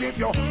limit. Cause if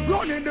you're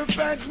running the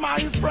fence, my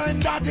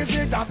friend, that is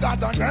it. I've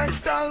got an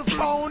Nextel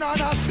phone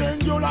and a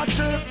singular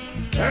chip.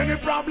 Any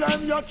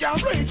problem you can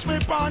reach me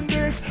on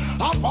this.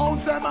 I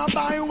bounce them and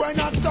buy when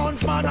a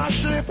tons man a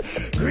ship.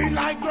 Green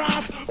like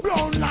grass,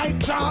 brown like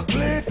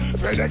chocolate.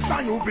 FedEx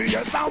and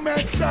UPS I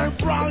make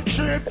several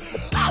trip.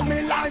 And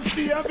me life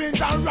savings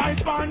are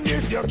right on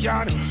this. You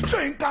can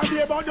drink and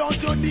beer but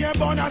don't you dare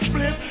burn a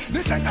split.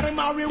 Listen to the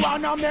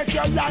marijuana make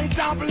your light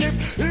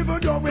uplift. Even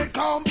though it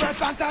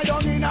compress and tie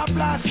down in a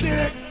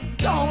plastic.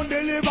 Don't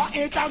deliver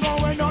it, I'm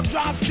going up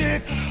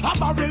drastic. A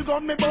barrel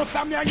gun me bust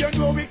and me and you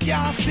know we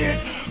can't stick.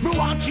 Me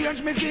want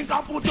change me zinc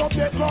and put up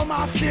the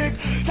chroma stick.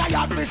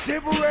 Tired me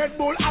sip Red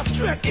Bull, a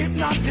straight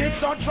hypnotic.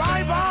 So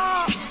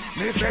driver,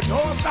 me say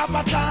don't stop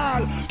at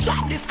all.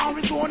 Drop this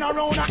Arizona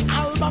round an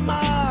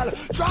Albemarle.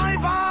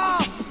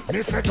 Driver,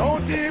 me say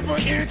don't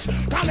even itch.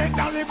 Collect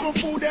a little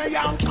food there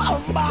and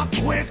come back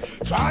quick.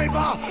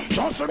 Driver,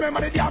 just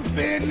remember the damn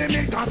speed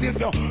limit. Cause if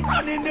you're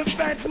running the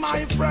fence,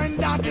 my friend,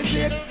 that is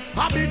it.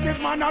 I beat this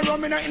man a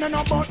rum in a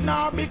no but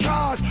now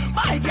because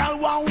my girl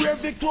want wear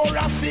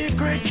Victoria's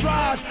Secret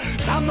dress.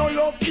 Some no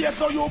love here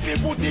so you feel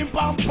put in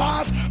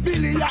pampas.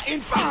 Billy a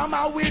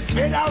informer with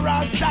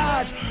federal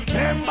charge.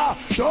 Remember,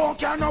 don't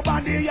care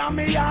nobody in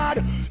me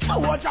yard. So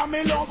what you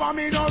me love and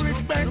me no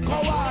respect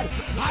coward.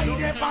 I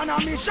depend on a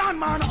mission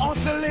man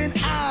hustling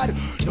hard.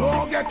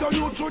 Don't get to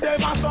you through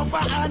them and suffer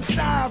and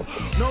starve.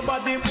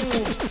 Nobody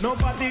move,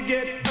 nobody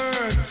get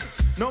hurt.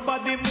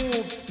 Nobody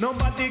move,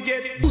 nobody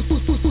get.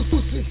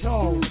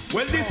 Well,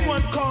 this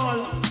one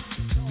called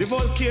the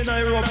volcano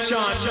eruption.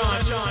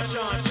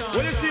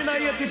 Well, you see in a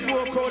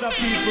 84 crowd of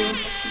people.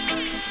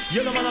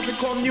 You know man have to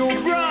come new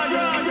brand.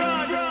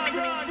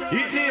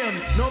 It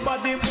name,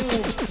 nobody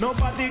move,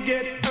 nobody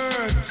get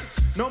hurt.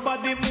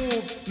 Nobody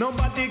move,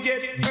 nobody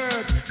get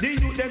hurt. The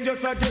youth them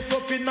just a dress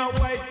up in a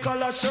white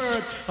collar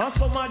shirt. And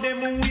some of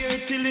them wear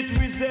till it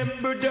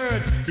resemble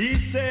dirt. He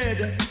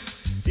said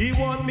he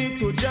want me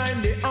to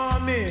join the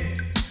army.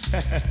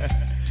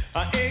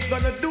 I ain't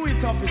gonna do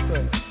it,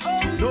 officer.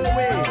 No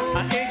way,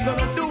 I ain't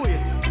gonna do it.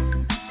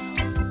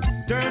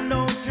 Turn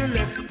down to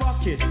left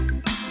pocket.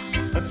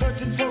 I'm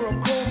searching for a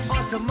comb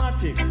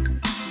automatic.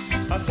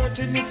 I'm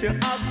searching if you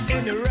have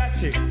any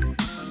ratchet.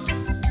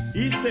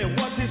 He said,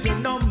 what is your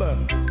number?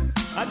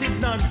 I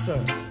didn't answer.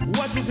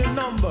 What is your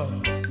number?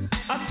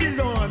 I still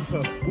don't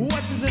answer.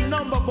 What is the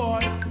number, boy?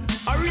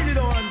 I really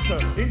don't answer.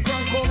 In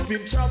crank up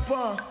him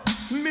chopper.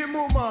 Me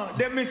mama,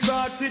 then me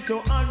started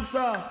to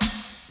answer.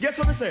 Guess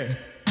what I say?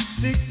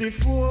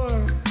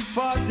 64,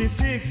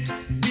 46,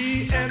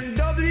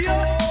 BMW.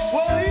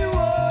 What you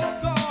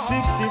want?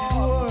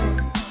 64,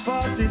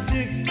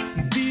 46,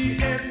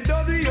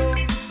 BMW.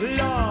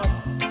 Lord,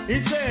 he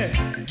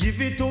said,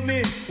 give it to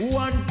me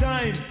one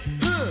time.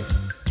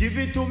 Give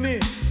it to me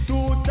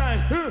 2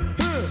 times.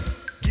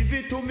 Give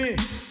it to me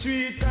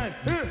 3 times.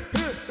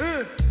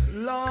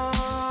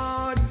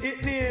 Lord,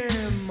 it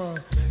name.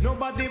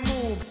 Nobody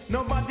move,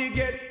 nobody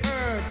get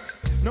hurt.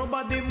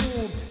 Nobody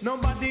move,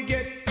 nobody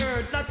get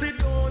hurt.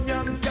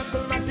 Natidonian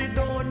cattle,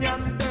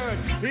 Natidonian dirt.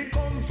 He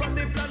come from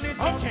the planet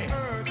of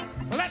Earth.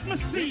 Let me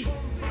see.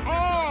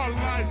 All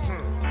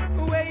lighter.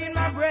 Way in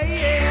my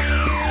brain.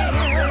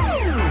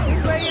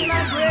 It's way in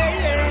my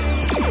brain.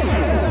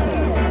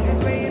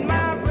 It's way in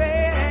my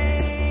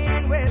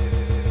brain.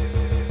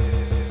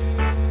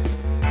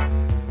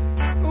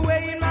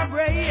 Way in my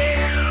brain.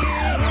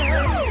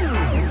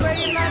 It's way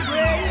in my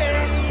brain.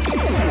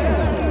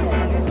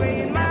 It's way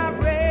in my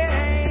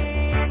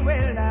brain.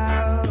 Well,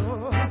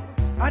 now.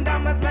 And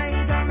I'm a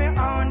slang to me,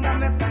 on the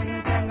mess,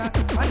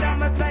 and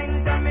I'm a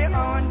slang to me,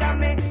 on the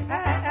me.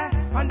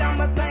 And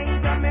I'm a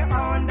slang to me,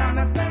 on the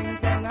mess,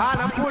 and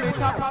I pull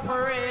it up,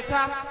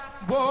 operator.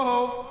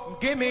 Whoa,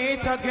 give me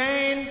it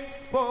again.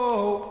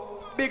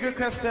 Whoa, big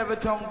request every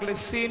tongue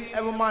glisten,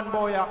 every man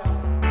boy up.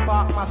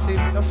 Park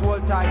massive, just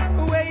hold tight.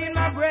 Way in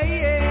my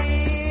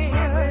brain.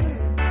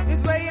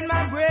 It's way in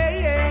my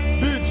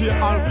brain. DJ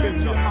Alvin.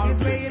 It's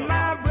way in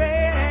my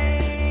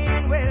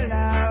brain. Well,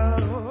 now.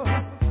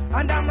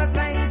 And I'm a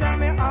slang to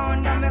me,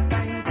 on the mess,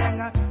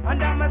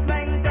 and I'm a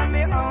slang to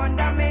me, on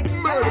the me.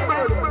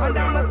 And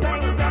I'm a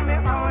slang to me,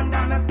 on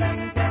the mess,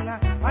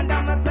 and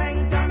I'm a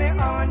slang to me,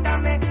 on the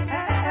me.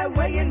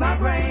 Way in my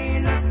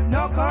brain,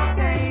 no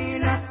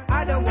cocaine.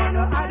 I don't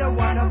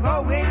wanna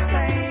go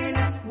insane.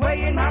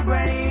 Way in my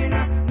brain,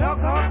 no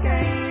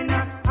cocaine.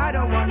 I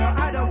don't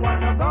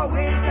wanna go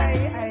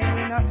insane.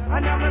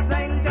 And I'm a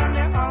slang to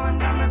me, on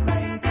the mess,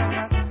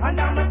 and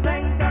I'm a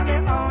slang to me,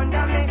 on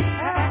the me.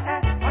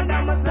 And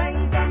I'm a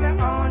slang to me,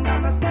 on the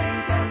mess,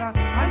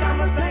 and I'm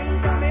a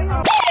slang to me,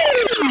 on.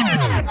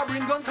 I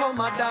bring gun come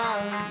a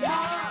dance.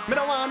 Me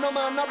don't want no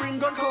man I bring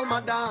gun come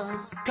a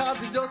dance.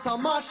 Cause it just a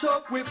mash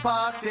up with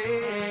party.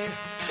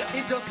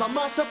 It just a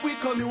mash up with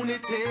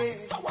community.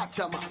 So watch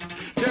ya man.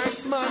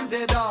 Dirt man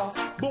dead off,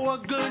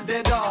 Bogle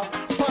dead off,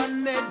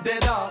 Pannet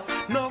dead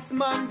off, Nuff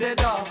man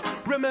dead off.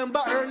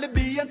 Remember early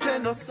B and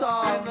Tennessee.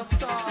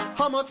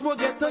 How much more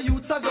get the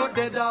youths I got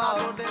dead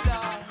off.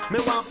 Me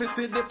want to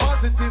see the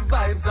positive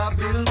vibes I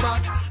build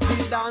back.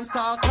 The dance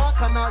all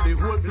crack and all the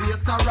whole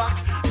place a rock.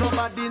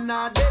 Nobody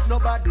not dead,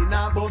 nobody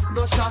not bust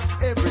no shot.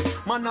 Every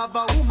man have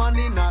a woman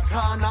in a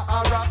corner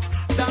a rock.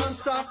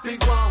 Dance off the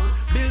ground,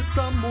 build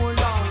some more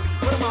land.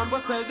 Where the man will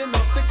sell the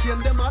nuts, the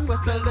cane, the man will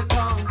sell the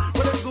town.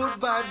 Where the good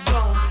vibes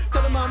gone,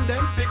 tell the man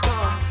them pick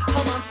on.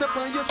 Come on, step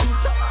on your shoes,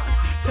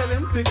 tell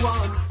him pick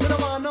one. Me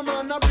don't want no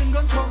man a bring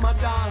gun come a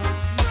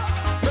dance.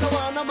 Me don't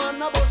want no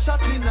man a butt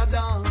shot in a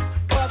dance.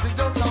 Cause it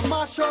just a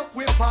mash up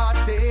with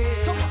party.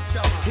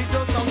 It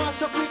just a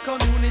mash up with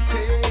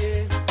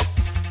community.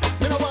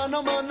 Me don't want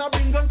no man a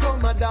bring gun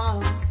come a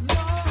dance.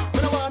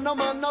 Me don't want no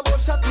man a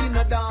butt shot in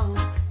a dance.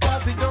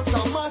 Cause it just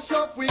a mash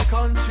up with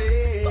country.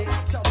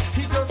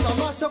 It just a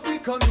mash up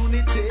with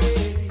community.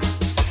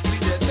 See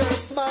the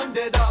dirt man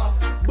dead off,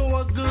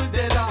 Bogle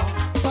dead off,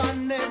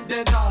 Pannet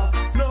dead off,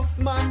 Nuff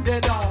man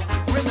dead off.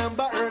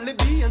 Remember early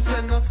B and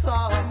Tennessee.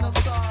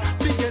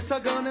 We get a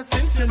gonna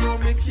sing, you know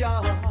me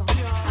can.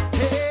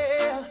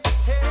 Hey,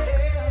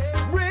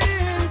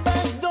 bring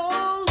back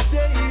those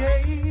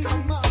days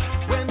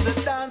when the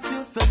dance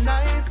used to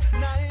nice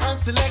and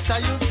selector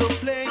used to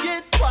play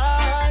it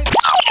right.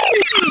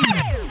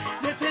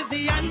 This is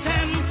the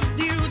anthem,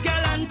 the rude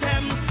girl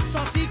anthem.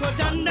 Saucy go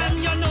down them,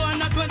 you know I'm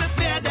not gonna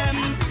spare them.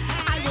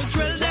 I will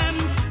drill them,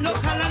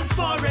 local and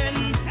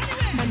foreign.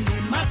 My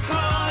name must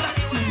call,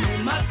 my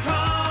name must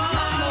call.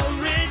 I'm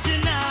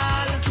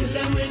original, kill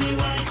them when you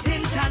want.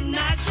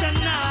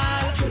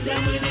 International, drill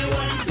them when you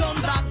want. Don't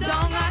back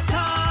down at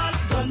all,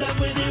 gun them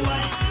when you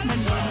want. My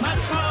name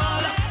must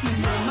call, my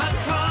name must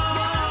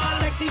call.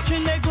 Sexy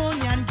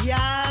Trinidadian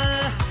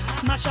girl,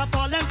 mash up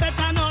all them pet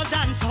and all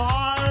dance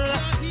hall.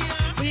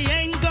 We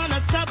ain't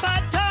gonna stop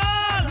at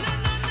all,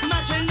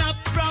 mashing up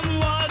from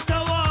wall to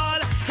wall.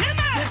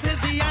 This is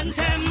the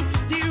anthem,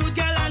 the rude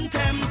girl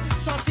anthem.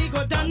 Saucy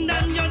go down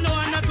them, you know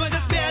I'm not gonna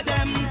spare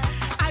them.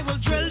 I will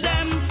drill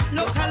them,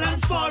 local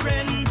and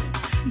foreign.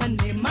 My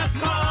name must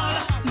call,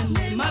 my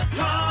name must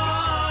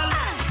call.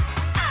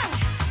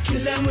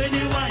 Kill them with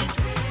the wine,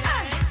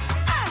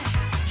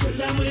 drill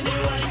them with the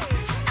wine,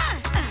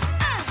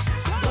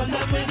 gun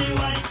them with the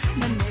wine.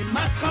 My name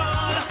must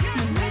call,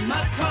 my name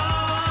must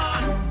call.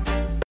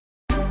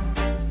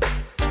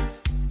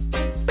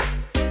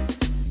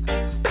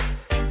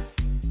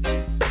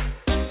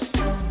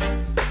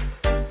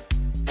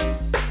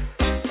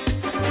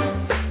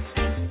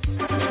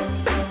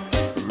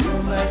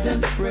 Rumors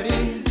them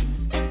spreading,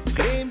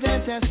 claim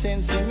that I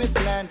sense in me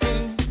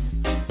planting,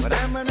 but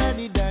I'm an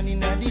addy done in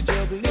the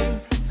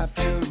juggling. I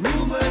feel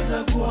rumors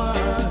of war.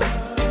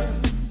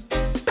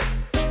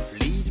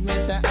 Please,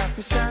 Mr.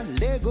 Officer,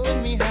 let go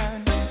me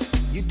hand.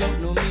 You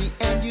don't know me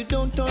and you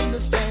don't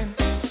understand.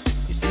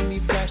 You see me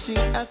flashing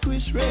a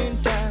Chris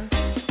rental,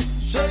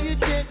 so you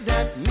take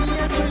that me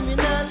a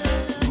criminal.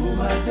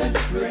 Rumors that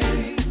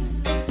spreading,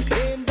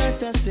 claim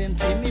that I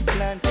sense in me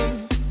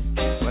planting,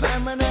 but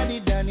I'm an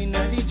addy done in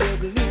the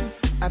juggling.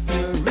 I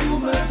feel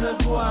rumors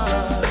of war.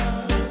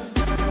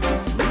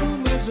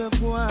 Rumors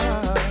of war.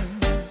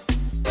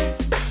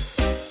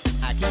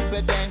 I keep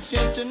a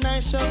dancing to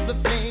nice up the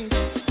place.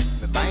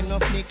 We buy no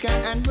liquor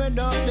and red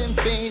off them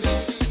face.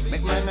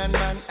 Make man and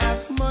man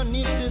have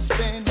money to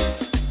spend.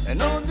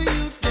 And all the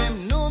youth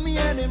them know me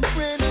and them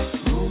friend.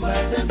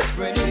 Rumors them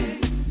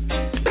spreading,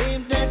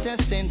 claim that I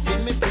sense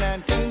in me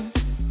planting,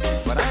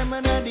 but I'm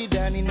an addy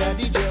done in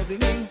the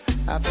juggling.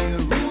 I feel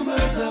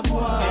rumors of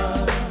war.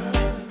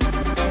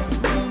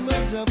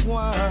 Rumors of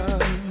war.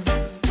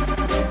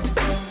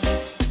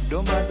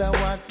 Don't matter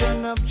what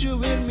kind of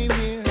jewel me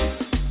wear,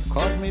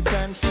 cause me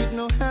pants it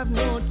no have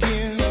no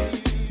tear.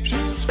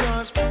 Shoes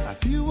scars, a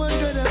few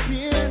hundred a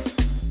pair,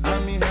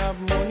 and me have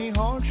money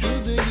all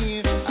through the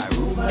year. I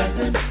rumors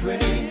them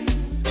spreading,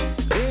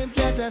 claim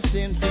that I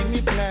sense in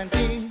me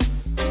planting,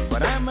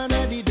 but I'm an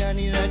addy done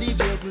in the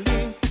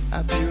juggling.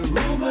 I feel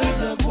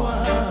rumors of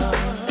war.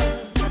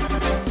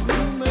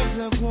 Rumors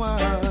of war.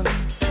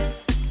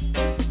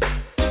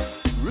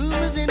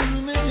 Rumors and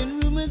rumors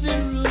and rumors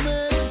and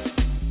rumors.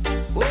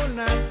 All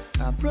night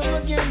a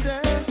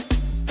propaganda.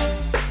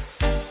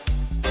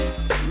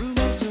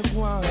 Rumors of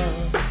war.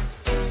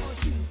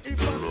 If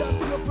that's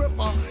your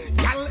prefer,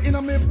 y'all in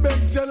a me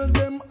bed, tell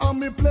them I'm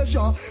me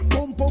pleasure.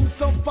 Pump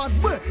so fat,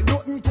 way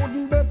nothing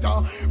couldn't better.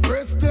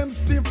 Breast them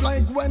stiff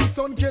like when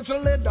sun catch a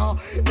leather.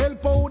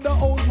 Help out the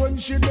house when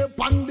she dip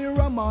on the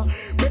rammer.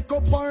 Make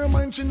up her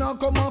mind, she not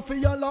come off for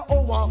y'all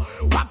hour.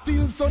 What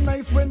feels so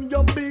nice when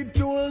you beat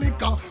to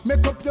liquor?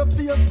 Make up your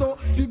face so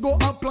you go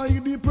apply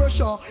the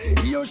pressure.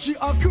 He or she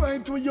a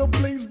crying to your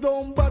place,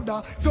 don't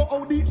bother. So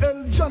how the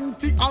hell John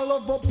fi all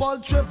over Paul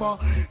Trevor?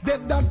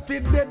 Dead that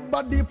fit dead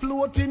body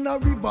float in a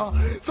river.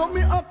 So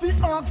me have to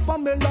ask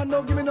Pamela,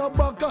 no give me no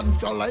back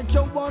answer. Like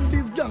you want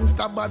this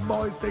gangster bad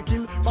boys to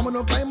kill. From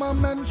no climb a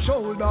man's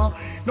shoulder.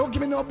 No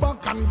give me no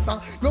back answer.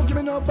 No give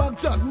me no back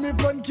chat. Me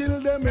friend kill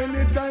them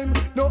anytime.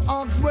 No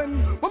ask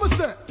when. What me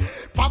say?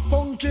 Pop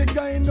funky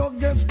guy no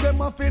against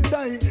them a fi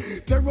die.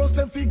 Terrorist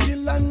them fi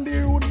kill and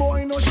the rude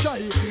boy no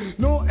shy.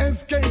 No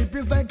escape.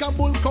 It's like a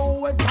bull cow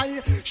with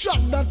tie. Shot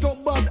that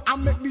up bad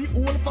and make the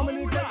whole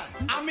family die.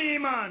 I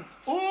mean man.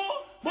 Who?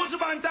 Bunch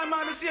of bantam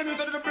man, the same you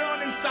to the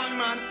Browning song,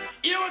 man.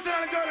 You know what the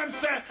girl them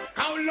say?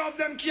 How love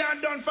them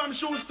can't done from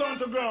shoes down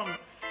to ground.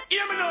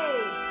 Hear me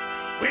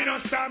now. We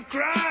don't stop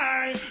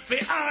crying for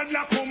all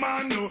black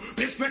woman. No.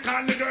 Respect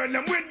all the girl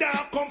them with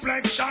dark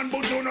complexion,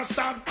 but you don't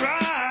stop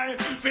crying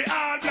for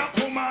all black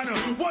woman.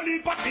 One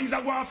heap of things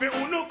that want for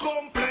uno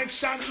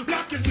complexion.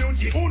 Black is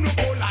beauty, uno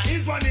color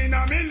is 1 in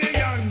a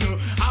million.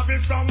 Have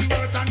it from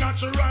birth a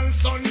natural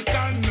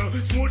suntan.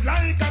 Smooth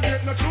like a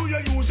grape, not true you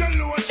use your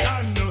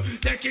lotion.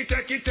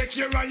 Take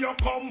care of your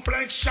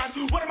complexion.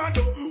 What am I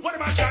do? What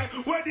am I try?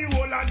 Where the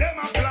whole of them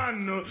a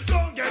plan?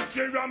 Don't get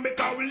me wrong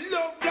because we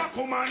love black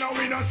woman and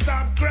we don't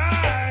stop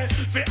cry.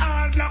 For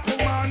all black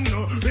woman,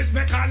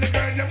 respect all the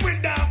girl them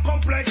with dark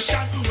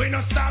complexion. We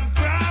don't stop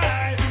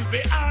cry.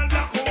 For all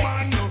black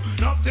woman,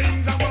 no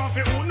things are going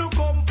for who no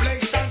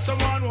complexion.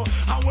 Someone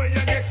and where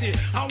you get it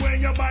and where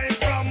you buy it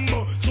from.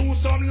 Choose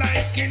some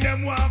light skin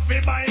them want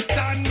to buy it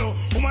and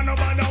woman no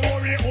bother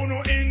worry who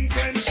no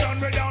intention.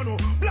 We don't know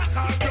black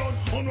or brown.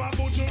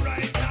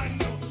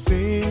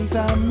 Since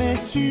I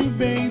met you,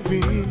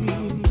 baby,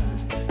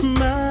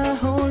 my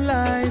whole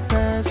life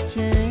has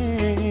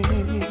changed.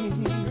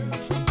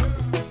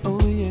 Oh,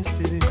 yes,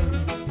 it is.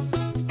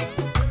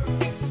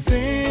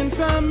 Since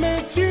I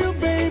met you,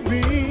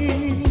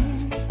 baby,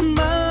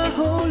 my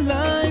whole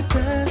life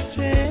has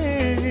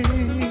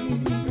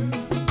changed.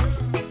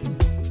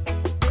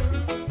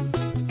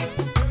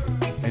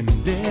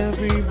 And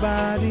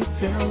everybody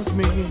tells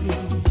me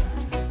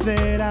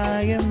that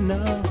I am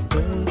not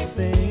the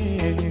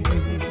same.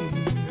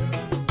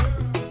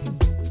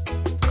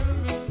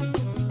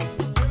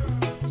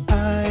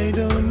 I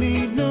don't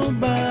need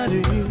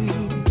nobody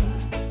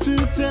to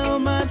tell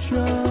my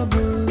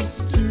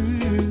troubles to.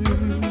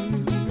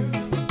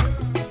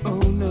 Oh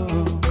no,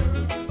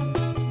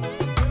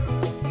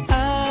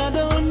 I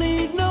don't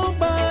need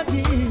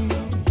nobody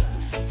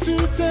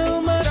to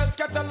tell my. Let's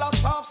get a lot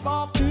of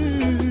stuff to.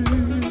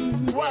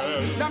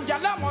 Well, them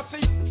gyal must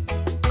see.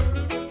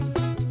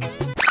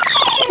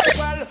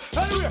 Well,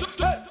 anyway,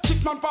 hey,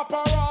 6 man pop her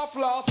off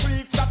last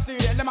week.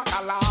 Saturday, them a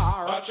call her.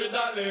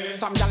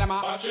 Some gyal them a.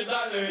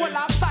 Well,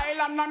 a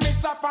silent and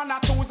miss up on a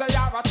Tuesday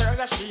or a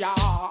Thursday she a.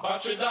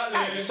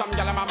 Hey, some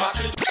gyal them a.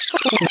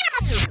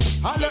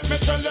 And let me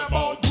tell you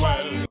about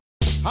well.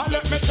 And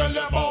let me tell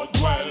you about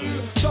well.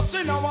 Just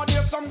see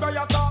nowadays some guy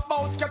a talk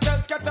about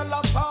skettle,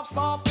 a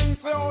soft thing.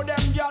 see how them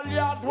gyal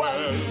yard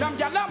well. Them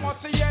gyal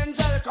must see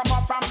angel come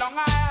up from down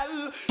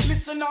hell.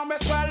 Listen now, me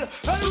swell.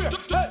 Anyway,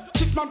 hey,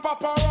 6 months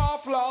papa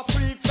off last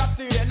week.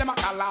 Saturday them a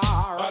color.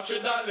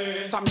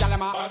 Batridale. Some gyal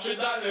them a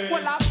Batridale.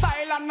 well a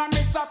silent and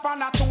miss up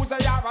on a Tuesday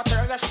or a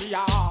Thursday she a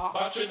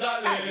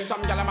Batridale. Hey,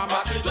 some gyal them a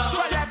Batridale.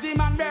 well every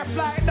man they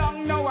fly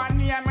down now and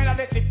near me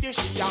the city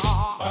she a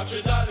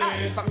Batridale.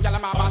 Hey, some gyal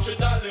them a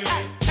Batridale.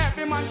 Hey,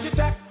 every man she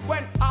take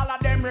when all of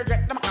them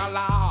regret them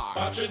color.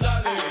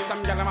 Batridale. Hey,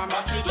 some gyal them a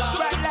Batridale.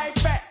 well like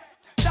that.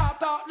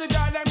 Shout out the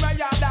girl them where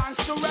you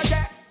dance to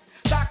reggae.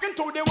 Talking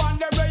to the one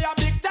them where you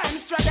big time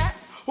reggae.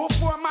 Who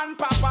 4 man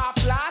pop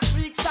off last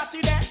week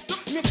Saturday.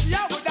 Me see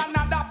her with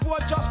another 4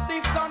 just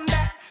this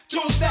Sunday.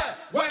 Tuesday,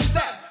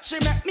 Wednesday, she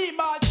make me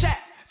ball check.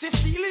 See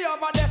Steely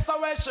over there so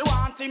well she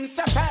want him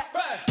separate.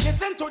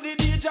 Listen to the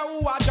DJ who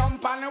a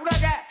jump on the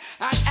reggae.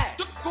 And hey,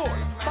 cool.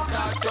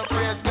 Start to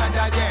praise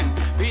God again.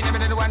 We never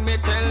the one me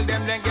tell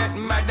them they get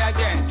mad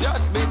again.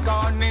 Just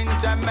because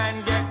Ninja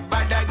Man get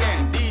bad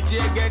again.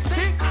 DJ get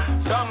sick,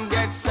 some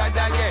get sad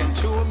again.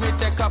 Chew me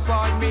take up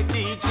on me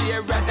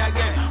DJ red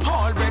again.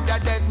 All better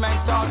Desmond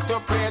start to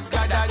praise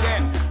God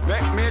again.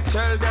 Let me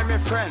tell them my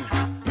friend,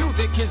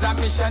 music is a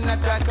mission,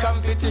 not a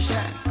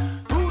competition.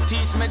 Who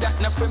teach me that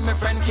nothing my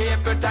friend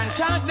Capleton?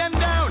 Chant them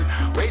down,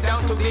 way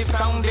down to the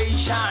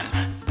foundation.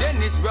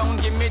 Dennis Brown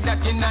give me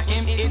that in a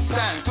him it's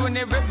song.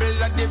 Tony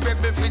Rebel and the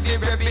rebel for the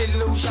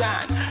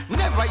revolution.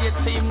 Never yet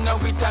seen no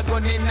with a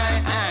gun in my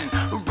hand.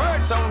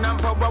 Bird sound and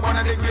power, one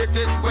of the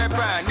greatest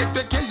weapon. It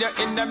will kill you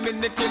in a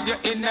minute, kill you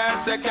in a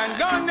second.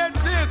 Gone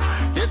that's it.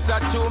 It's a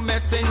true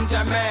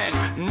messenger man.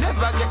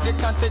 Never get the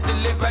chance to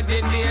deliver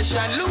the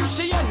nation.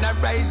 Luciana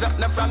rise up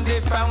now from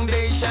the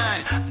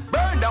foundation.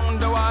 Burn down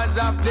the walls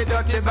of the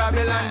dirty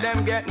Babylon.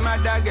 Them get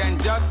mad again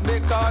just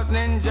because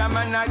Ninja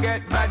Man I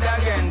get bad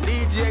again.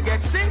 DJ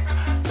get sick,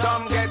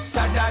 some get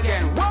sad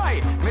again.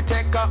 Why? Me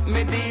take up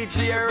me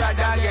DJ rad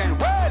again.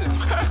 Well,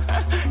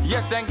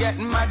 yes, then get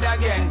mad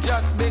again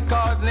just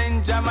because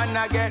Ninja Man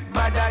I get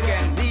bad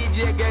again.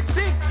 DJ get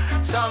sick,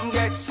 some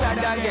get sad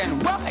again.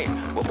 Why?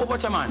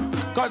 What a man?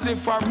 Cause if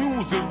for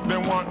music, they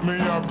want me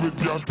up with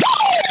just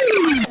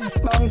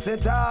bounce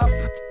it up,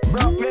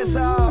 rock this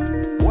up,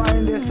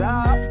 wind this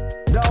up,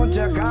 don't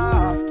check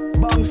off,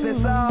 bounce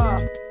this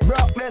up,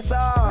 rock this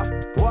up,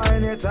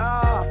 wind it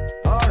up,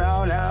 oh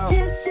no no.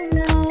 Yes, you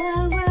know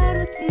I ride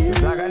with you,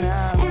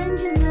 and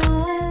you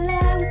know I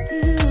lie with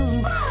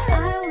you.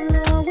 I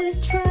will always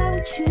try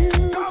with you,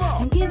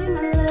 and give you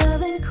my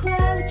love and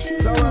cry with you.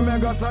 So when me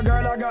go, so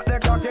girl, I got the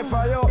cocky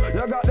for you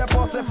got the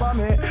pussy for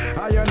me,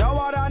 and you know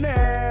what I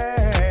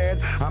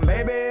need. And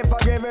baby, if I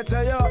give it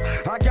to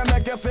you, I can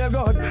make you feel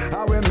good.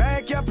 I will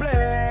make you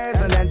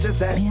please. And then she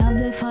said, me have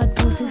the fat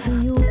pussy for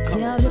you,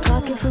 you have the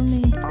cocky for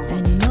me,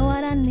 and you know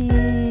what I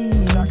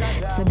need.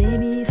 So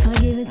baby, if I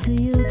give it to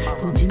you,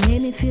 would you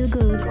make me feel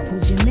good?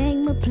 Would you make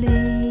me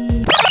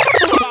play?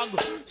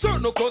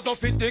 Certain no clothes don't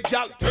fit the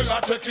gal, tell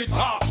her take it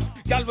off.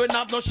 Gal when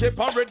have no shape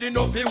already,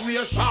 no feel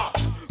wear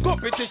shots.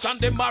 Competition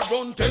them a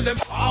run, tell them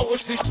how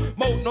see.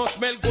 Mouth no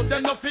smell good,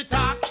 then no fit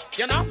talk,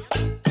 you know.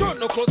 Certain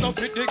no clothes don't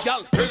fit the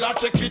gal, tell her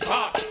take it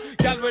off.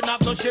 Gal when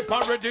have no shape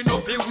already, no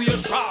feel wear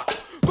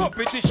shots.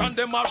 Competition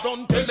them a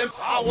run, tell them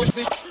how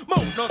see.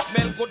 Mouth no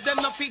smell good, then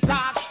no fit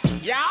talk,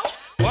 yeah.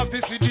 What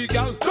is the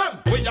gal?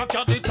 Where you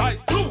got the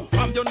tight blue?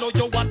 From you know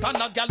you want and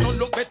a gal no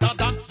look better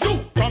than you.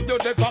 From you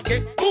never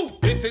get ooh.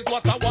 This is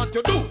what I want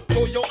to do.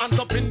 Throw your hands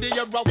up in the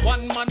air,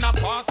 one man a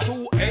pass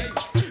through. Hey,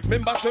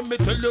 remember say me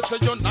tell you say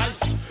you're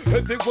nice.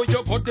 Everywhere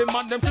you go, the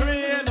man them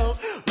train.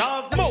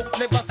 Cause mouth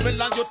never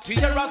smell and you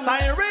tear a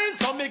siren.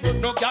 So me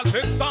good no gal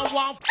fix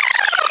someone.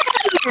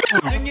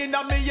 Singing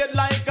on me head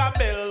like a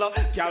bell.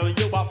 Girl,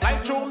 you a fly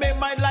through me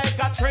mind like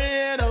a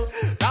train.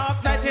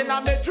 Last night in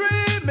a me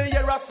dream, me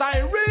hear a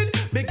siren.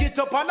 Me get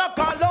up and a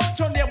call out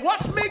your name.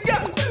 Watch me,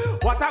 girl.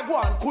 What I go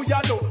on,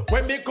 kuya know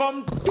when me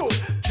come to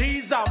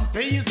cheese and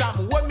peas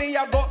and when me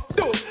a go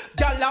do.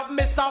 Girl have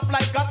me soft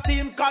like a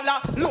steam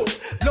collar. Look,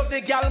 love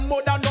the girl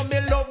more than no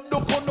me love do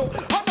kono.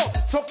 I know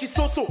soki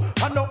so,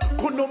 I know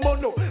kuno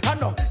mono, I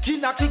know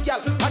kinaki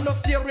girl, I know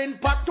steering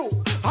pato.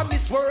 I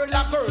miss swirl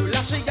a girl,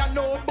 I she a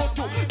know but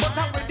you, but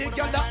I with the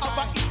girl that have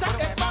a eat and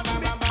get back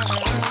me.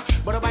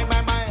 But bye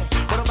bye bye,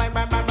 but bye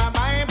bye bye bye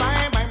bye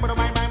bye, but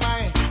bye bye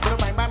bye, but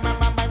bye bye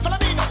bye bye. Follow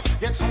me now,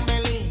 get some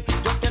belly,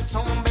 just get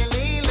some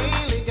belly,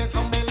 get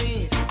some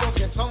belly, just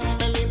get some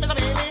belly, Miss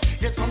Belly,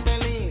 get some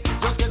belly,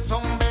 just get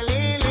some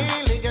belly,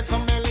 get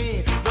some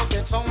belly, just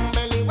get some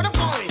belly. What a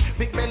boy,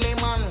 big belly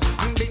man,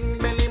 big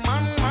belly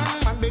man,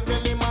 man, big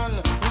belly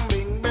man,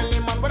 big belly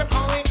man. What a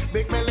boy,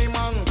 big belly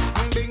man,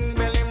 big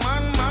belly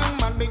man,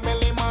 man, big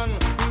belly man.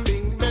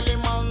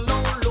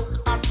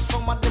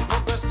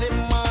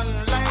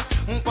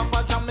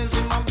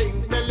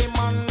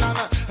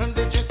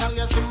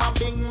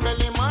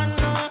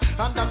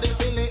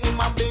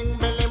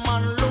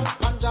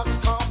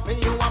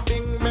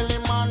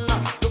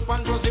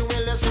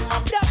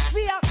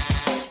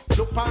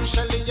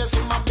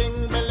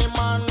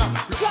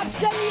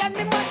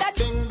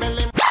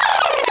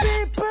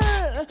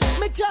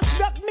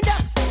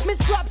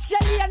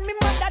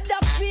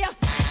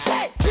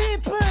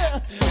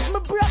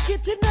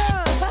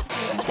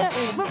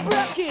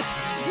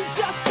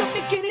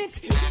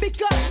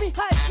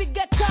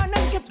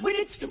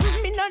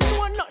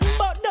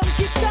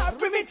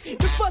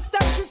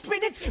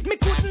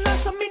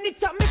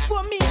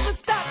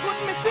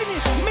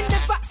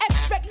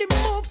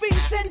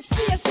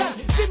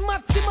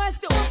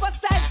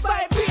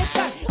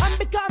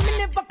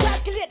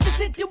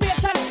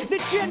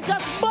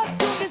 But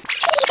to this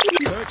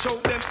search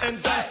out them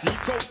ends and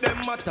seek out them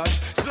matters.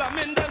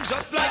 Slamming them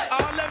just like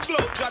all them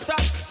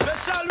globetrotters.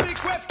 Special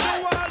request to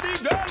all the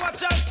girl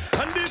watchers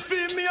and the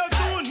females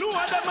who know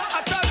them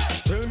are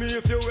attached. Tell me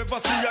if you ever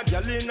see a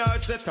girl in her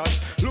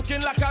setters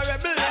looking like a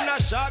rebel in her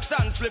shorts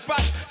and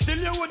slippers. Still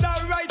you would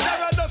have write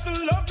her a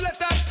dozen love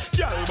letters.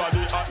 Girl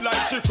body hot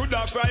like she could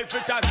have fried it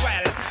as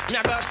well. Me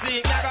go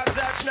see, me go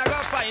search, me go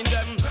find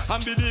them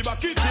and be the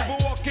back it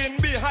walking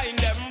behind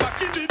them.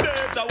 Back in the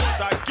days I was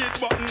a kid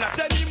but not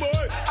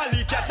anymore.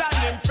 Ali cat and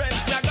them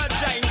friends, me go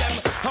join them.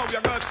 How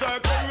you go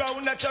circle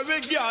round at your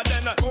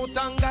garden? Out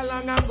and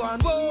galang and go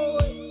and boy,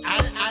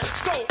 and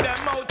scout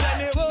them out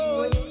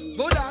anyway.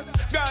 Good as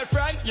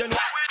girlfriend, you know.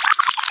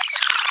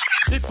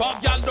 If a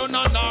girl done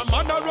on her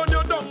man, I run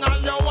you down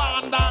and you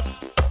want that.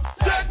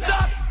 Take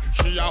that.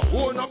 She a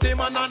own up the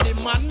man and the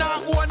man a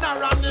own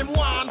her and him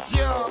want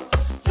you.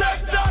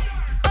 Take that.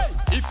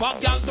 Hey. If a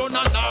girl done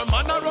on her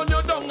man, I run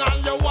you down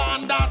and you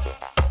want that.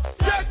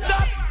 Take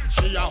that.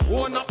 She a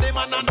own up the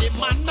man and the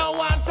man a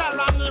want her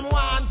and him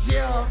want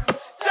you.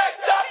 Take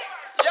that.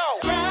 Yo.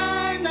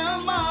 Cry no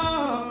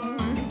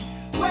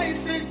more.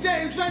 Wasted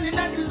days running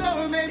out the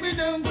door, baby,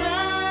 don't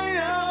cry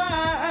no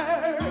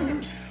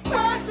more.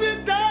 Wasted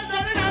days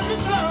running out the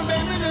door,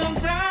 baby, don't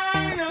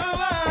cry no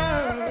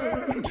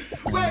more.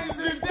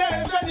 Wasted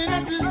days running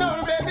out the door,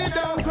 baby,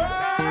 don't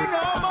cry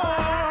no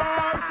more.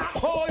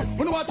 Oh,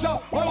 wanna watch out,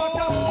 watch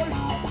out.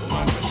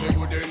 Man, she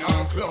good in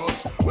her clothes,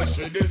 where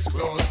she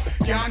disclose.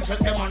 Can't check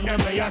them on them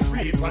way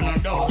asleep on her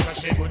door. So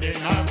she good in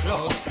her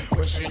clothes,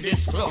 where she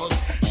disclose.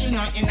 She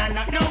not in and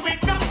out, no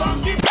with no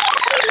funky.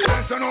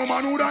 Yes, I know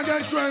man who da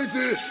get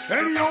crazy.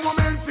 Any young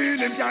woman feel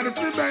him can't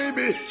sleep,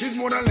 baby. He's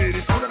more than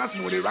ladies, more than a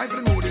smoothie, right for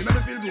the moody, make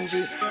me feel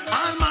groovy.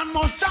 All man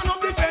must stand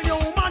up, defend your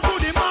woman to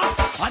the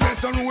mass. And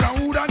yes, I know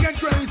who da get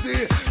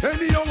crazy.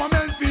 Any young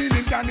woman feel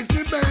him can't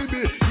sleep,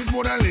 baby. He's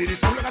more than ladies,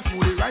 more than a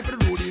smoothie, right for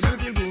the moody, make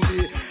me feel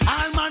groovy.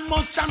 All man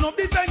must stand up,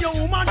 defend your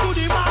woman to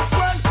the mass.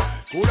 Well,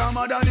 could a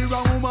mother the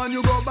wrong woman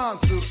you go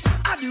back to?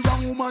 At the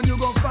wrong woman you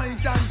go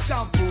fight and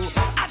chop.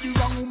 At the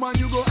wrong woman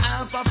you go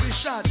half a fish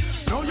shot.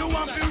 Now you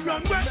want to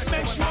run, well,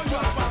 make sure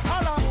you're back.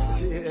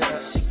 Yeah.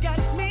 She got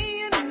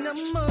me in the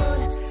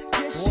mood.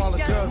 For all the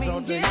girls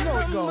out there, you know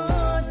it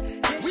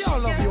goes. We all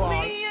love you all.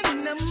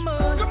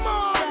 Come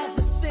on.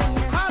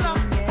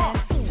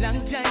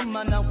 Long time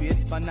man I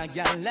wait for a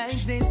girl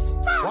like this.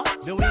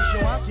 What? The way she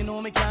walk, you know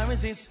me can't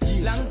resist.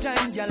 Long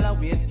time girl I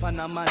wait for a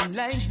man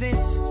like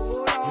this.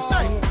 You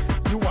see,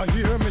 you are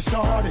here, me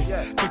shawty,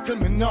 tickle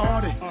me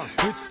naughty.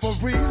 It's for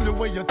real the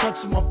way you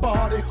touch my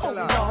body. Oh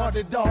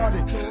lordy,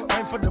 darty,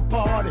 time for the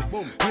party.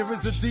 Here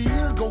is the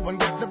deal, go and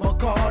get the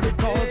Bacardi.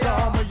 Cause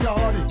I'm a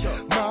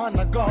yardie, man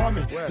I got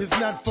me. It's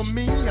not for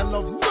me, I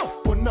love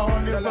love.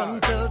 Punani, run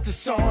tell to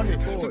Shawnee,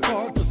 to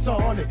call to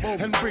Sonny,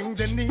 and bring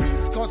the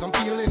knees, cause I'm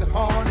feeling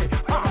horny.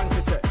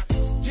 Auntie say,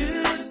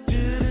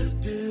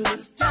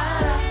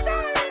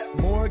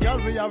 more girl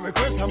we have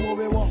request, and more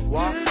we want.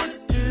 What?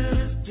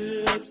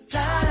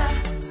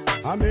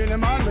 I mean the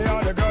man, me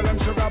are the girl, them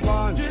sugar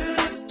pan.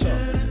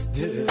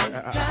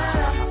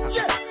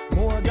 Yeah,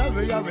 more girl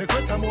we have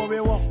request, and more we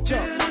want.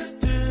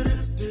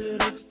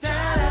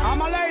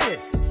 I'm a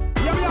ladies,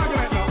 yeah, me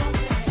argument now.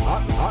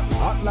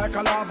 Hot like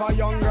a lava,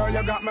 young girl,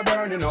 you got me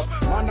burning up.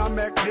 Man, I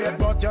make date,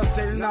 but you're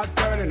still not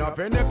turning up.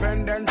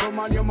 Independent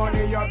woman, your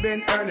money you've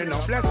been earning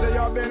up. Let's say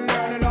you've been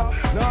learning up,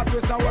 not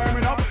twist and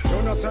warming up.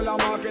 You no sell a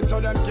market, so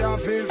them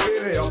can't feel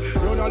it up.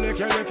 You no lick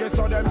it,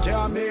 so them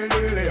can't meal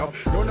it up.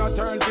 You no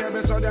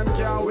turntable, so them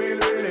can't wheel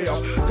it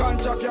up.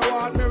 Contract you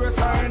want me, we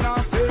sign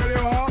and seal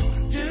you up.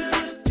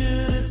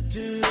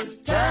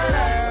 Tell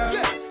them.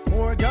 Yeah.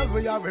 More girl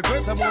we have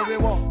request, and more we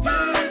want.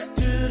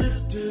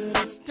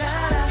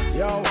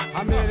 Yo,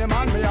 I mean the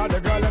man, me are the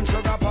girl, them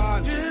sugar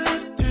pan.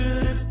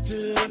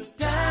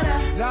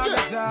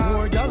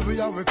 More girl we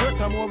have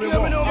request, and more we want.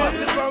 Hear me now,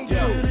 massive from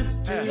you.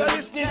 You're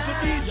listening to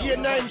DJ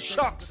 9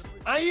 Shocks.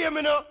 And hear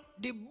me now,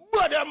 the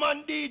brother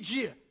man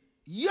DJ,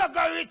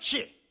 Yaga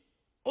Richie.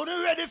 Are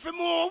you ready for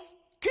move?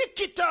 Kick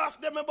it off,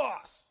 them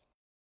boss.